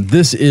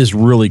this is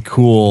really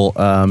cool.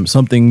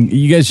 Something,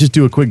 you guys just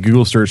do a quick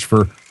Google search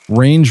for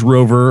Range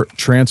Rover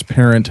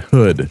transparent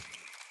hood.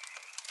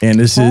 And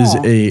this is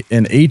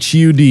an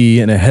HUD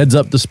and a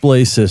heads-up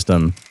display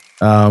system,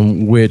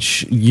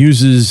 which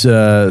uses,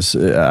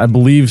 I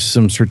believe,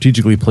 some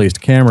strategically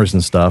placed cameras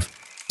and stuff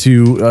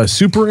to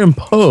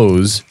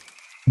superimpose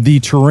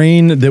the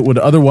terrain that would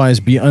otherwise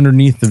be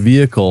underneath the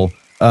vehicle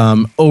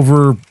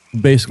over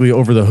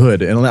the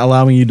hood, and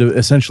allowing you to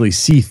essentially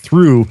see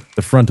through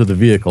the front of the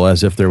vehicle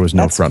as if there was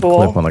no front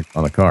clip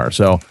on the car.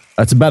 So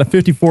that's about a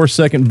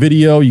 54-second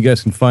video. You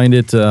guys can find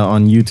it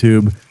on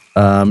YouTube.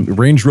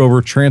 Range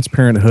Rover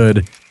transparent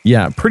hood.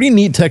 Yeah, pretty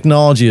neat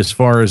technology as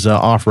far as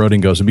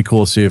off-roading goes. It'd be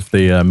cool to see if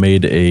they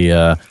made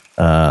a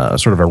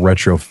sort of a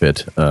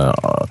retrofit,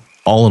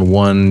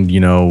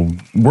 all-in-one,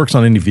 works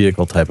on any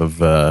vehicle type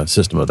of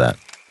system of that.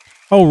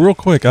 Oh, real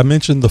quick, I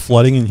mentioned the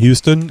flooding in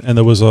Houston, and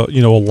there was a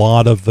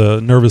lot of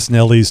the nervous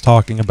Nellies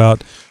talking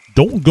about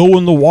don't go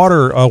in the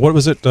water. What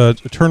was it?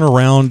 Turn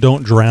around,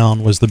 don't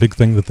drown was the big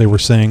thing that they were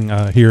saying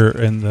here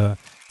in the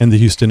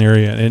Houston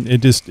area, and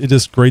it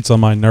just grates on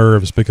my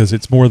nerves because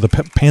it's more the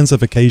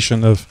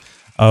pansification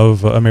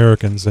of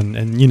Americans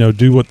and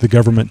do what the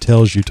government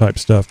tells you type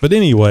stuff. But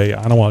anyway,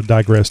 I don't want to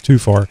digress too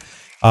far.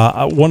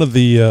 One of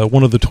the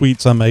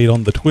tweets I made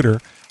on the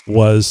Twitter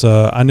was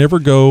I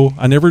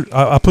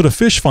put a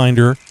fish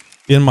finder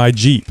in my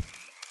Jeep,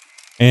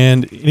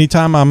 and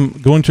anytime I'm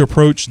going to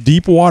approach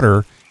deep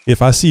water,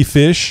 if I see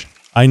fish,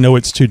 I know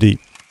it's too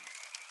deep.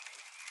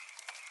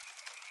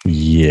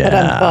 Yeah. But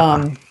I'm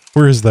bummed.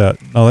 Where is that?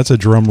 Oh, that's a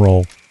drum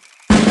roll.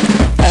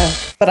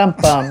 But I'm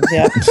bummed.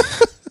 Yeah.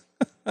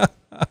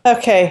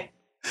 Okay.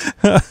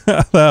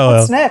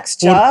 What's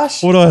next,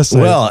 Josh? What do I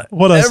say? Well,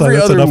 every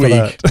other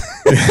week,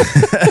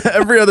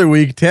 every other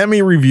week,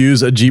 Tammy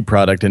reviews a Jeep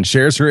product and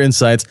shares her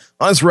insights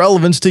on its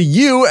relevance to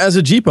you as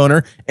a Jeep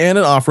owner and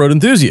an off-road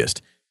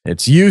enthusiast,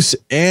 its use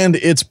and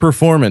its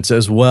performance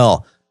as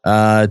well.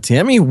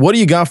 Tammy, what do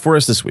you got for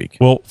us this week?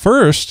 Well,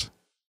 first,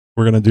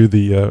 we're going to do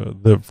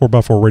the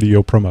 4x4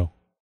 radio promo.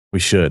 We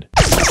should.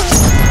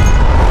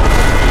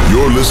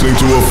 You're listening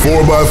to a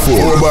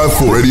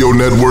 4x4 Radio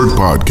Network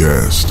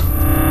podcast.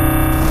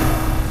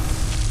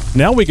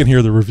 Now we can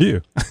hear the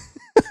review.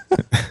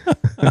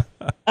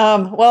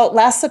 Well,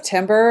 last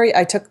September,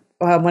 I took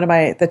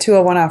the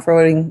 201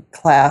 off-roading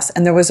class,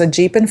 and there was a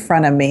Jeep in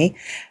front of me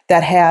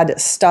that had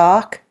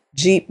stock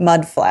Jeep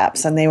mud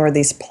flaps, and they were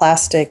these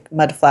plastic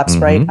mud flaps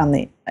right on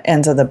the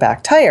ends of the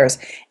back tires.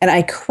 And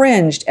I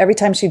cringed every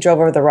time she drove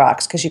over the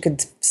rocks because you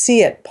could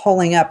see it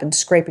pulling up and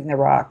scraping the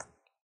rock.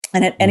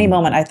 And at any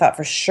moment, I thought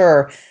for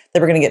sure they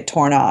were going to get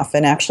torn off.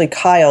 And actually,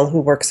 Kyle, who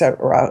works at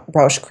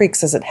Roush Creek,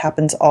 says it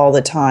happens all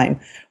the time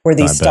where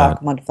these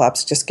stock mud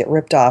flaps just get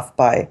ripped off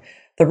by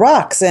the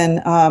rocks.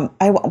 And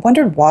I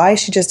wondered why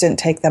she just didn't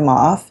take them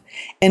off.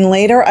 And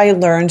later, I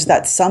learned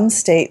that some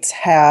states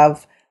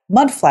have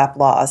mud flap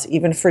laws,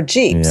 even for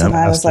Jeeps. Yeah, and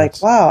I was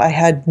like, wow, I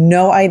had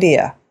no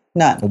idea.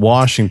 None.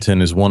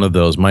 Washington is one of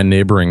those, my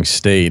neighboring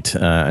state.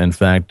 In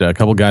fact, a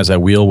couple guys I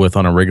wheel with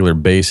on a regular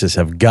basis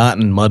have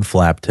gotten mud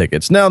flap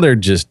tickets. Now they're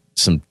just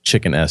some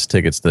chicken ass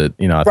tickets that,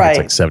 I think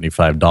it's like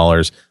 $75,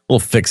 a little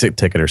fix-it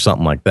ticket or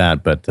something like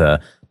that. But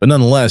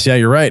nonetheless, yeah,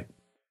 you're right.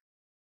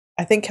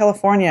 I think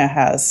California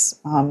has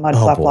mud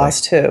flap laws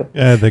too.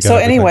 Yeah, they got so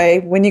everything. Anyway,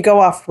 when you go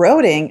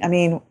off-roading, I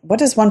mean, what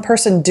does one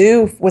person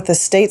do with the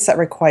states that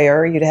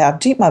require you to have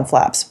Jeep mud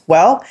flaps?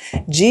 Well,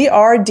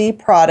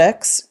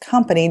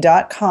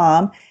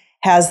 grdproductscompany.com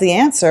has the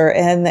answer,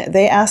 and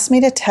they asked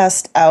me to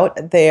test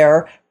out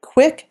their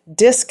quick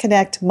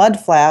disconnect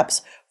mud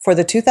flaps for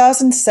the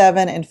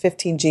 2007 and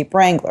 15 Jeep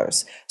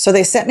Wranglers. So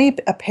they sent me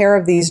a pair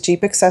of these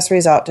Jeep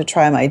accessories out to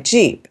try my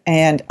Jeep,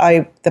 and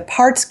the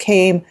parts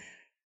came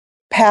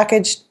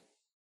packaged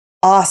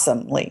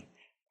awesomely,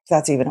 if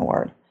that's even a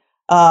word.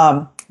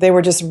 They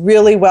were just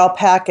really well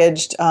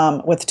packaged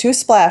with 2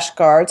 splash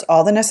guards,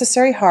 all the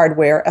necessary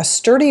hardware, a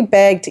sturdy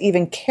bag to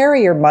even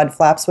carry your mud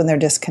flaps when they're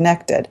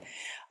disconnected.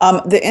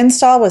 The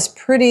install was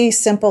pretty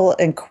simple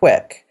and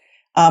quick.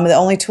 The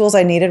only tools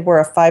I needed were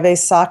a 5/8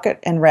 socket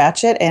and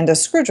ratchet and a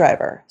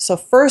screwdriver. So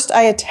first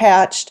I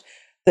attached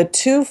the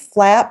 2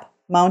 flap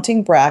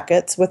mounting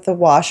brackets with the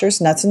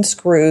washers, nuts, and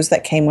screws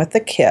that came with the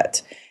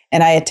kit.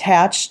 And I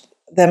attached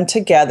them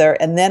together,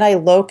 and then I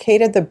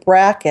located the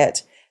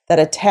bracket that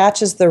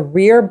attaches the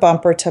rear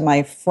bumper to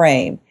my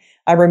frame.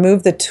 I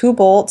removed the 2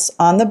 bolts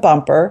on the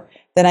bumper.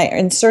 Then I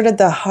inserted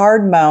the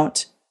hard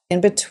mount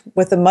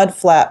with the mud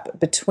flap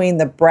between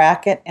the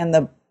bracket and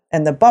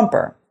the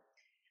bumper.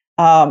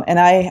 And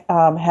I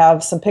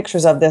have some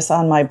pictures of this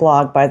on my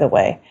blog, by the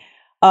way.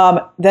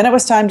 Then it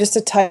was time just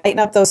to tighten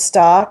up those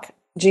stock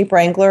Jeep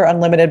Wrangler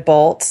Unlimited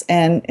bolts,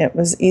 and it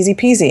was easy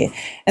peasy.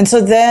 And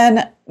so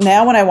then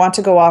now when I want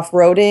to go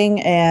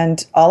off-roading,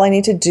 and all I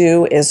need to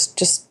do is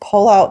just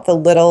pull out the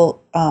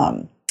little,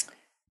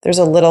 there's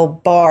a little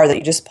bar that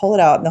you just pull it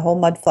out and the whole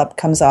mud flap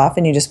comes off,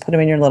 and you just put them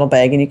in your little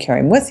bag and you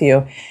carry them with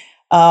you.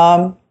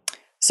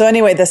 So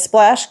anyway, the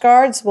splash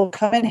guards will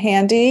come in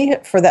handy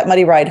for that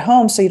muddy ride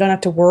home, so you don't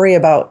have to worry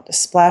about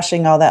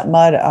splashing all that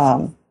mud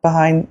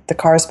behind the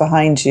cars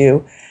behind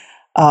you,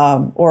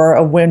 or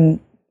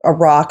a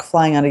rock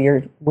flying out of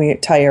your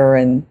tire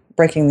and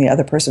breaking the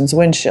other person's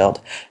windshield.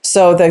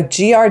 So the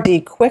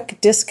GRD quick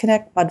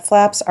disconnect mud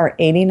flaps are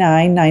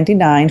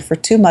 $89.99 for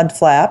 2 mud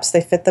flaps.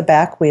 They fit the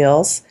back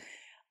wheels,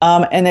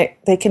 and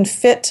they can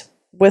fit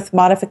with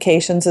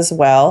modifications as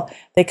well.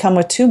 They come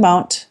with 2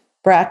 mount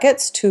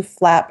brackets, 2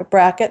 flap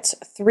brackets,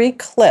 3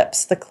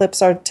 clips. The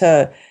clips are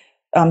to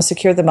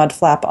secure the mud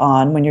flap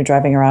on when you're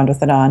driving around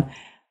with it on.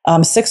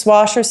 6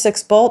 washers,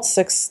 6 bolts,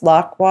 6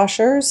 lock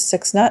washers,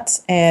 6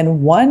 nuts,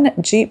 and 1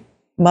 Jeep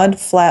mud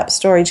flap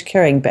storage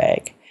carrying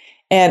bag.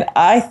 And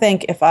I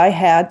think if I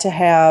had to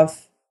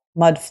have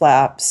mud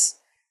flaps,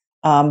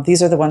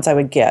 these are the ones I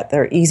would get.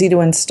 They're easy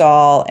to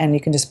install, and you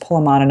can just pull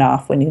them on and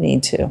off when you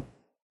need to.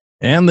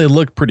 And they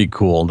look pretty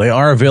cool. They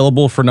are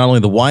available for not only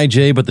the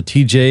YJ, but the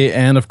TJ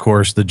and, of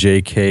course, the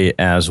JK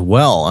as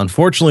well.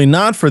 Unfortunately,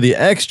 not for the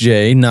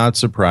XJ. Not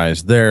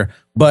surprised there.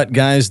 But,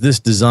 guys, this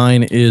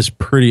design is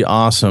pretty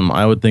awesome.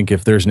 I would think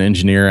if there's an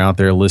engineer out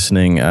there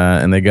listening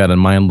and they got a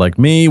mind like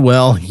me,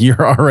 well,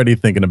 you're already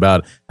thinking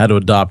about how to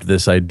adopt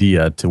this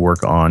idea to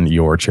work on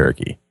your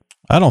Cherokee.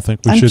 I don't think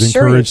we should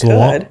encourage the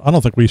law. I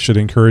don't think we should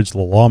encourage the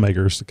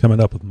lawmakers to come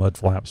up with mud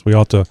flaps. We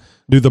ought to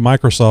do the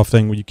Microsoft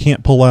thing where you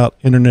can't pull out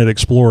Internet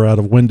Explorer out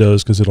of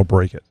Windows because it'll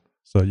break it.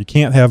 So you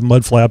can't have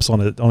mud flaps on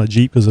a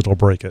Jeep because it'll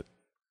break it.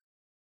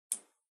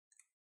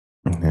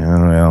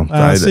 Yeah,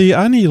 well, see,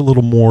 I need a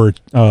little more.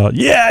 Not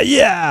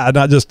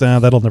just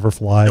that'll never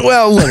fly.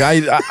 Well, look,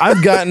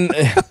 I've gotten.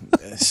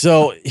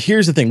 So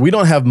here's the thing: we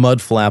don't have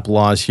mud flap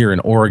laws here in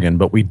Oregon,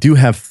 but we do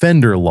have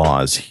fender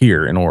laws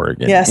here in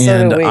Oregon. Yes,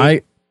 and so do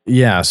we.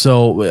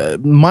 So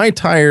my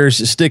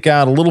tires stick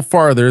out a little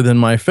farther than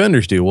my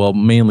fenders do. Well,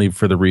 mainly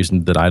for the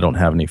reason that I don't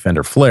have any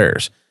fender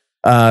flares.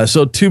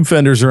 So tube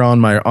fenders are on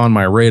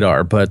my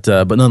radar, but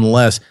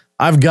nonetheless,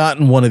 I've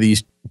gotten one of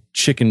these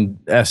chicken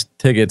ass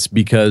tickets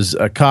because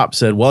a cop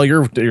said, "Well,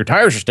 your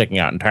tires are sticking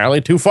out entirely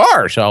too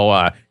far.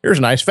 So here's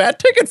a nice fat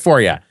ticket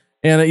for you."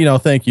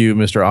 And thank you,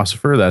 Mr.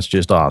 Ossifer. That's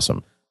just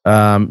awesome.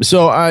 It's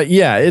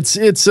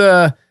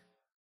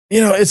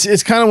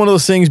kind of one of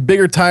those things.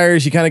 Bigger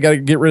tires, you kind of got to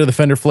get rid of the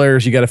fender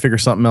flares. You got to figure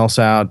something else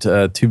out.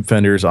 Tube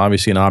fenders,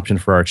 obviously an option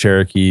for our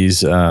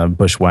Cherokees,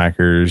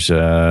 Bushwhackers,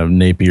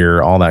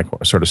 Napier, all that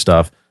sort of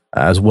stuff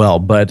as well.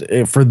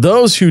 But for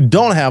those who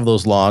don't have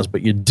those laws,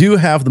 but you do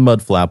have the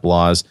mud flap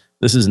laws,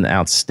 this is an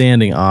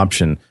outstanding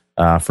option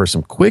for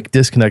some quick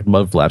disconnect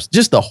mud flaps.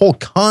 Just the whole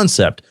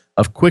concept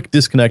of quick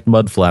disconnect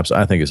mud flaps,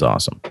 I think, is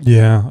awesome.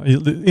 Yeah,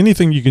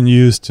 anything you can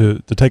use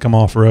to take them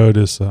off road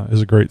is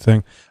a great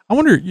thing. I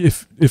wonder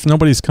if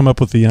nobody's come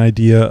up with the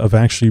idea of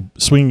actually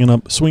swinging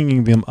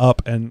them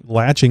up and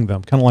latching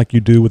them, kind of like you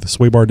do with the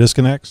sway bar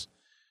disconnects.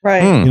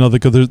 Right.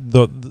 Because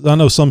I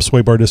know some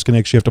sway bar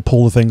disconnects you have to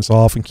pull the things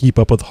off and keep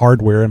up with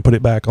hardware and put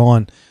it back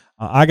on.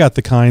 I got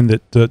the kind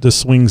that just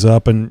swings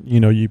up and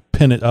you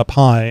pin it up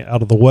high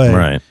out of the way,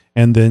 right?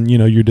 And then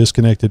you're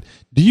disconnected.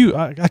 Do you?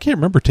 I can't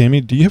remember,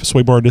 Tammy. Do you have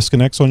sway bar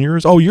disconnects on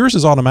yours? Oh, yours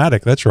is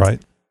automatic. That's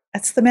right.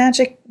 That's the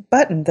magic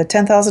button, the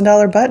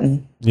 $10,000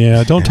 button.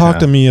 Yeah, don't talk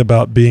to me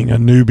about being a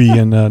newbie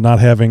and not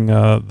having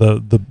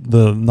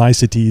the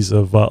niceties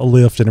of a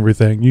lift and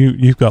everything.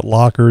 You've got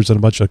lockers and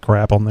a bunch of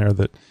crap on there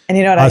that. And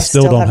you know what? I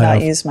still have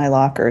not used my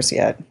lockers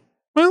yet.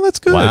 Well, that's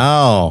good.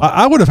 Wow.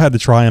 I would have had to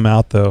try them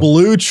out, though.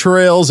 Blue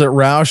trails at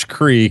Roush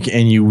Creek,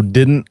 and you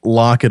didn't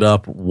lock it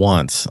up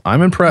once.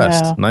 I'm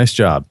impressed. Yeah. Nice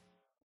job.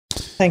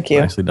 Thank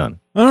you. Nicely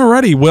done. All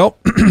righty. Well,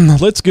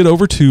 let's get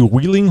over to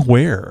Wheeling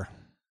Where.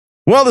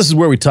 Well, this is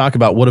where we talk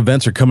about what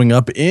events are coming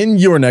up in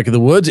your neck of the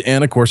woods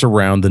and, of course,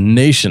 around the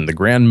nation. The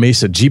Grand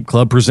Mesa Jeep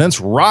Club presents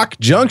Rock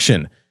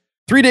Junction.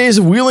 3 days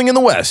of wheeling in the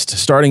West,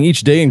 starting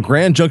each day in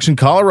Grand Junction,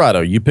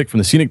 Colorado. You pick from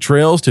the scenic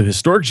trails to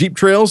historic Jeep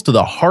trails to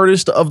the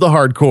hardest of the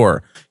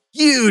hardcore.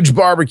 huge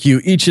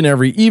barbecue each and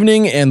every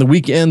evening, and the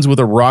week ends with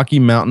a Rocky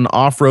Mountain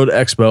Off-Road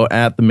Expo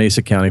at the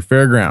Mesa County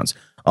Fairgrounds.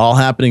 All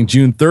happening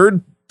June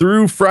 3rd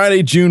through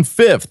Friday, June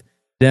 5th,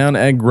 down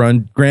at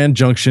Grand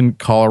Junction,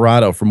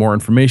 Colorado. For more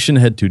information,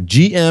 head to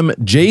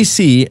gmjc.org.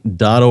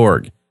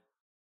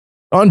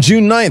 On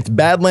June 9th,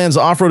 Badlands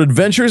Off-Road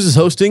Adventures is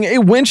hosting a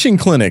winching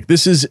clinic.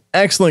 This is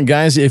excellent,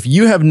 guys. If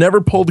you have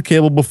never pulled a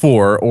cable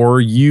before, or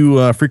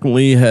you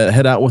frequently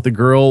head out with a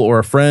girl or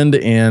a friend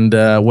and,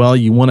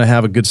 you want to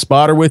have a good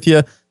spotter with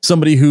you,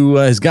 somebody who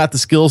has got the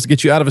skills to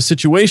get you out of a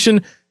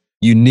situation,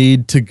 you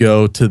need to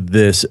go to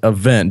this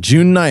event.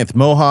 June 9th,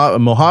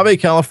 Mojave,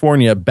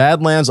 California,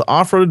 Badlands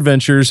Off-Road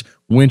Adventures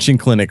Winching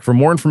Clinic. For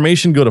more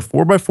information, go to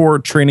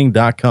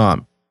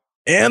 4x4training.com.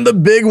 And the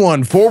big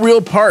one, 4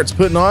 Wheel Parts,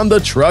 putting on the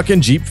Truck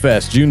and Jeep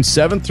Fest, June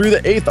 7th through the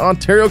 8th,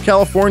 Ontario,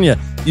 California.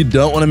 You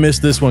don't want to miss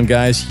this one,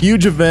 guys.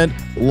 Huge event,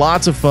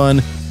 lots of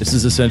fun. This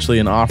is essentially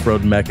an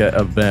off-road mecca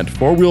event.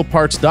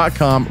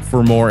 4wheelparts.com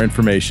for more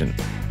information.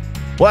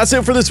 Well, that's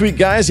it for this week,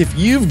 guys. If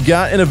you've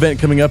got an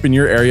event coming up in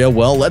your area,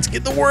 well, let's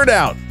get the word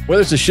out.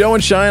 Whether it's a show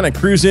and shine, a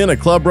cruise in, a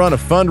club run, a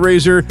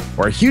fundraiser,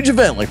 or a huge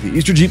event like the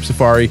Easter Jeep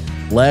Safari,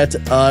 let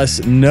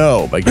us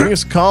know by giving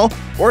us a call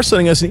or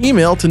sending us an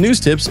email to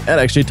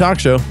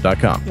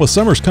newstips@xjtalkshow.com. Well,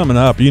 summer's coming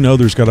up. You know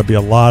there's got to be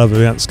a lot of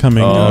events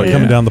coming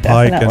down the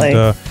pike.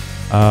 Definitely.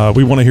 And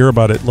we want to hear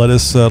about it. Let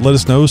us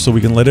know so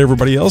we can let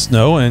everybody else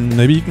know, and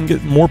maybe you can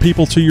get more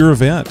people to your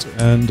event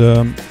and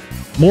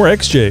more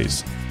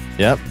XJs.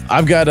 Yep.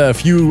 I've got a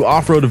few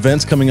off-road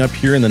events coming up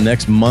here in the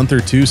next month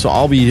or two, so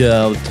I'll be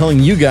telling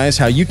you guys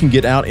how you can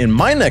get out in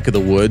my neck of the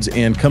woods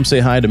and come say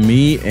hi to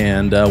me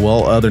and,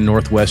 other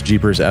Northwest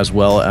Jeepers as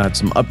well at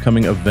some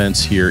upcoming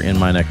events here in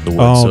my neck of the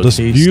woods. Oh, so just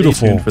stay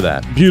beautiful tuned for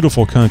that.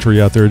 Beautiful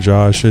country out there,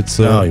 Josh. It's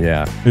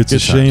it's a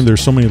shame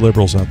there's so many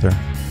liberals out there.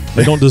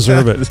 They don't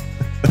deserve it.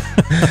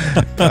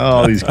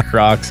 Oh, these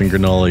Crocs and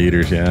granola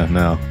eaters. Yeah,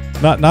 no.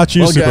 Not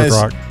you, Super guys,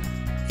 Croc.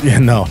 Yeah,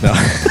 no.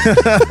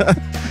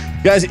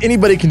 Guys,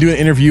 anybody can do an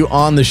interview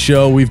on the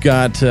show. We've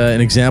got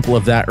an example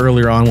of that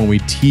earlier on when we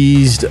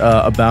teased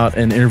about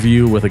an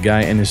interview with a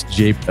guy in his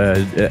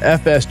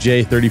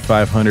FSJ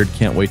 3500.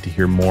 Can't wait to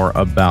hear more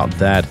about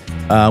that.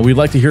 We'd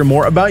like to hear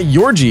more about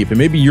your Jeep and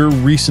maybe your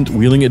recent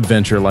wheeling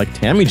adventure like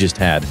Tammy just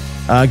had.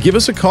 Give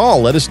us a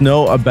call. Let us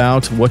know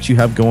about what you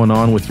have going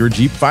on with your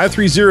Jeep.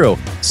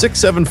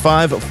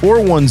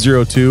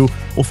 530-675-4102.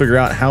 We'll figure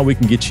out how we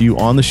can get you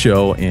on the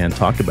show and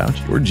talk about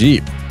your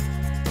Jeep.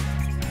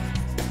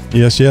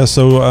 Yes.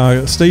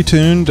 So stay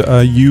tuned.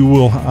 You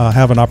will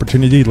have an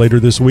opportunity later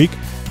this week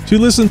to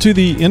listen to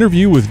the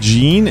interview with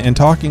Gene and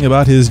talking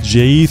about his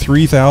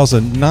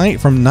J3000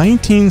 from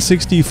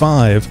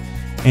 1965.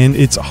 And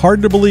it's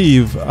hard to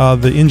believe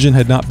the engine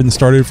had not been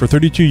started for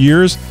 32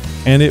 years.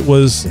 And it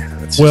was,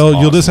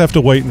 awesome. You'll just have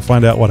to wait and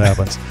find out what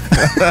happens.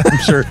 I'm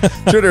sure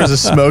there's a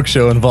smoke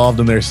show involved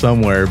in there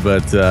somewhere.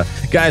 But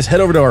guys,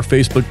 head over to our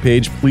Facebook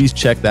page. Please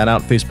check that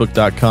out,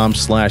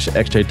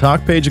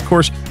 facebook.com/XJTalk page. Of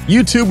course,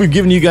 YouTube, we've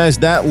given you guys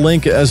that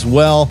link as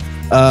well.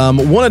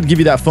 Wanted to give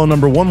you that phone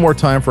number one more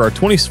time for our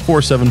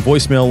 24/7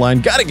 voicemail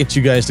line. Got to get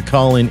you guys to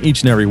call in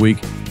each and every week.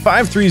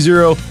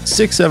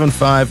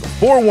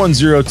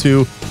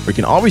 530-675-4102. We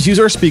can always use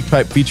our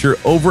SpeakPipe feature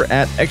over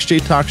at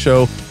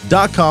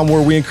xjtalkshow.com,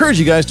 where we encourage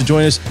you guys to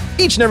join us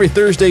each and every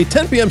Thursday,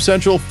 10 p.m.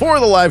 Central, for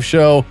the live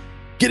show.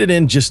 Get it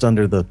in just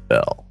under the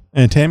bell.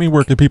 And Tammy,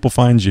 where can people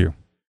find you?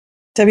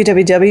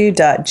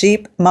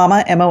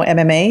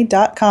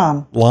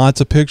 www.jeepmomma.com.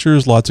 Lots of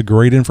pictures, lots of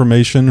great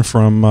information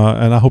from,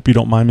 and I hope you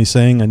don't mind me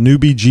saying, a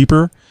newbie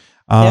Jeeper.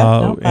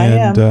 I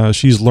am.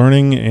 She's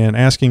learning and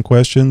asking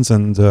questions,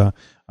 and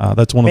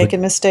that's one of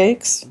making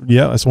mistakes.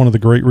 Yeah, that's one of the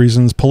great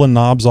reasons. Pulling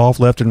knobs off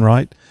left and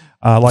right,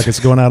 like it's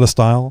going out of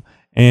style,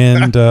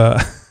 and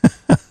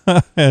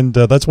and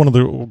that's one of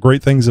the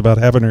great things about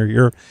having her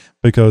here,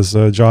 because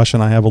Josh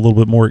and I have a little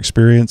bit more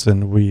experience,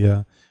 and we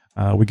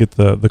get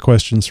the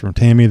questions from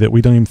Tammy that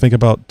we don't even think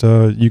about.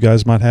 You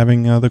guys might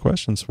having the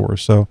questions for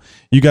us. So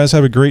you guys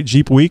have a great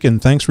Jeep week,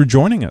 and thanks for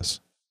joining us.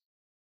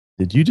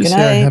 Did you just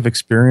say I have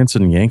experience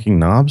in yanking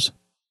knobs?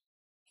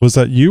 Was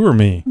that you or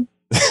me?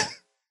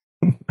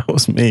 That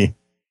was me.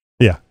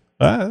 Yeah,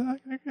 I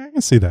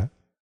can see that.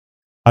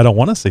 I don't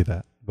want to see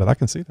that, but I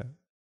can see that.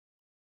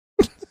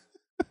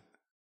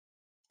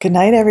 Good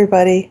night,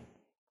 everybody.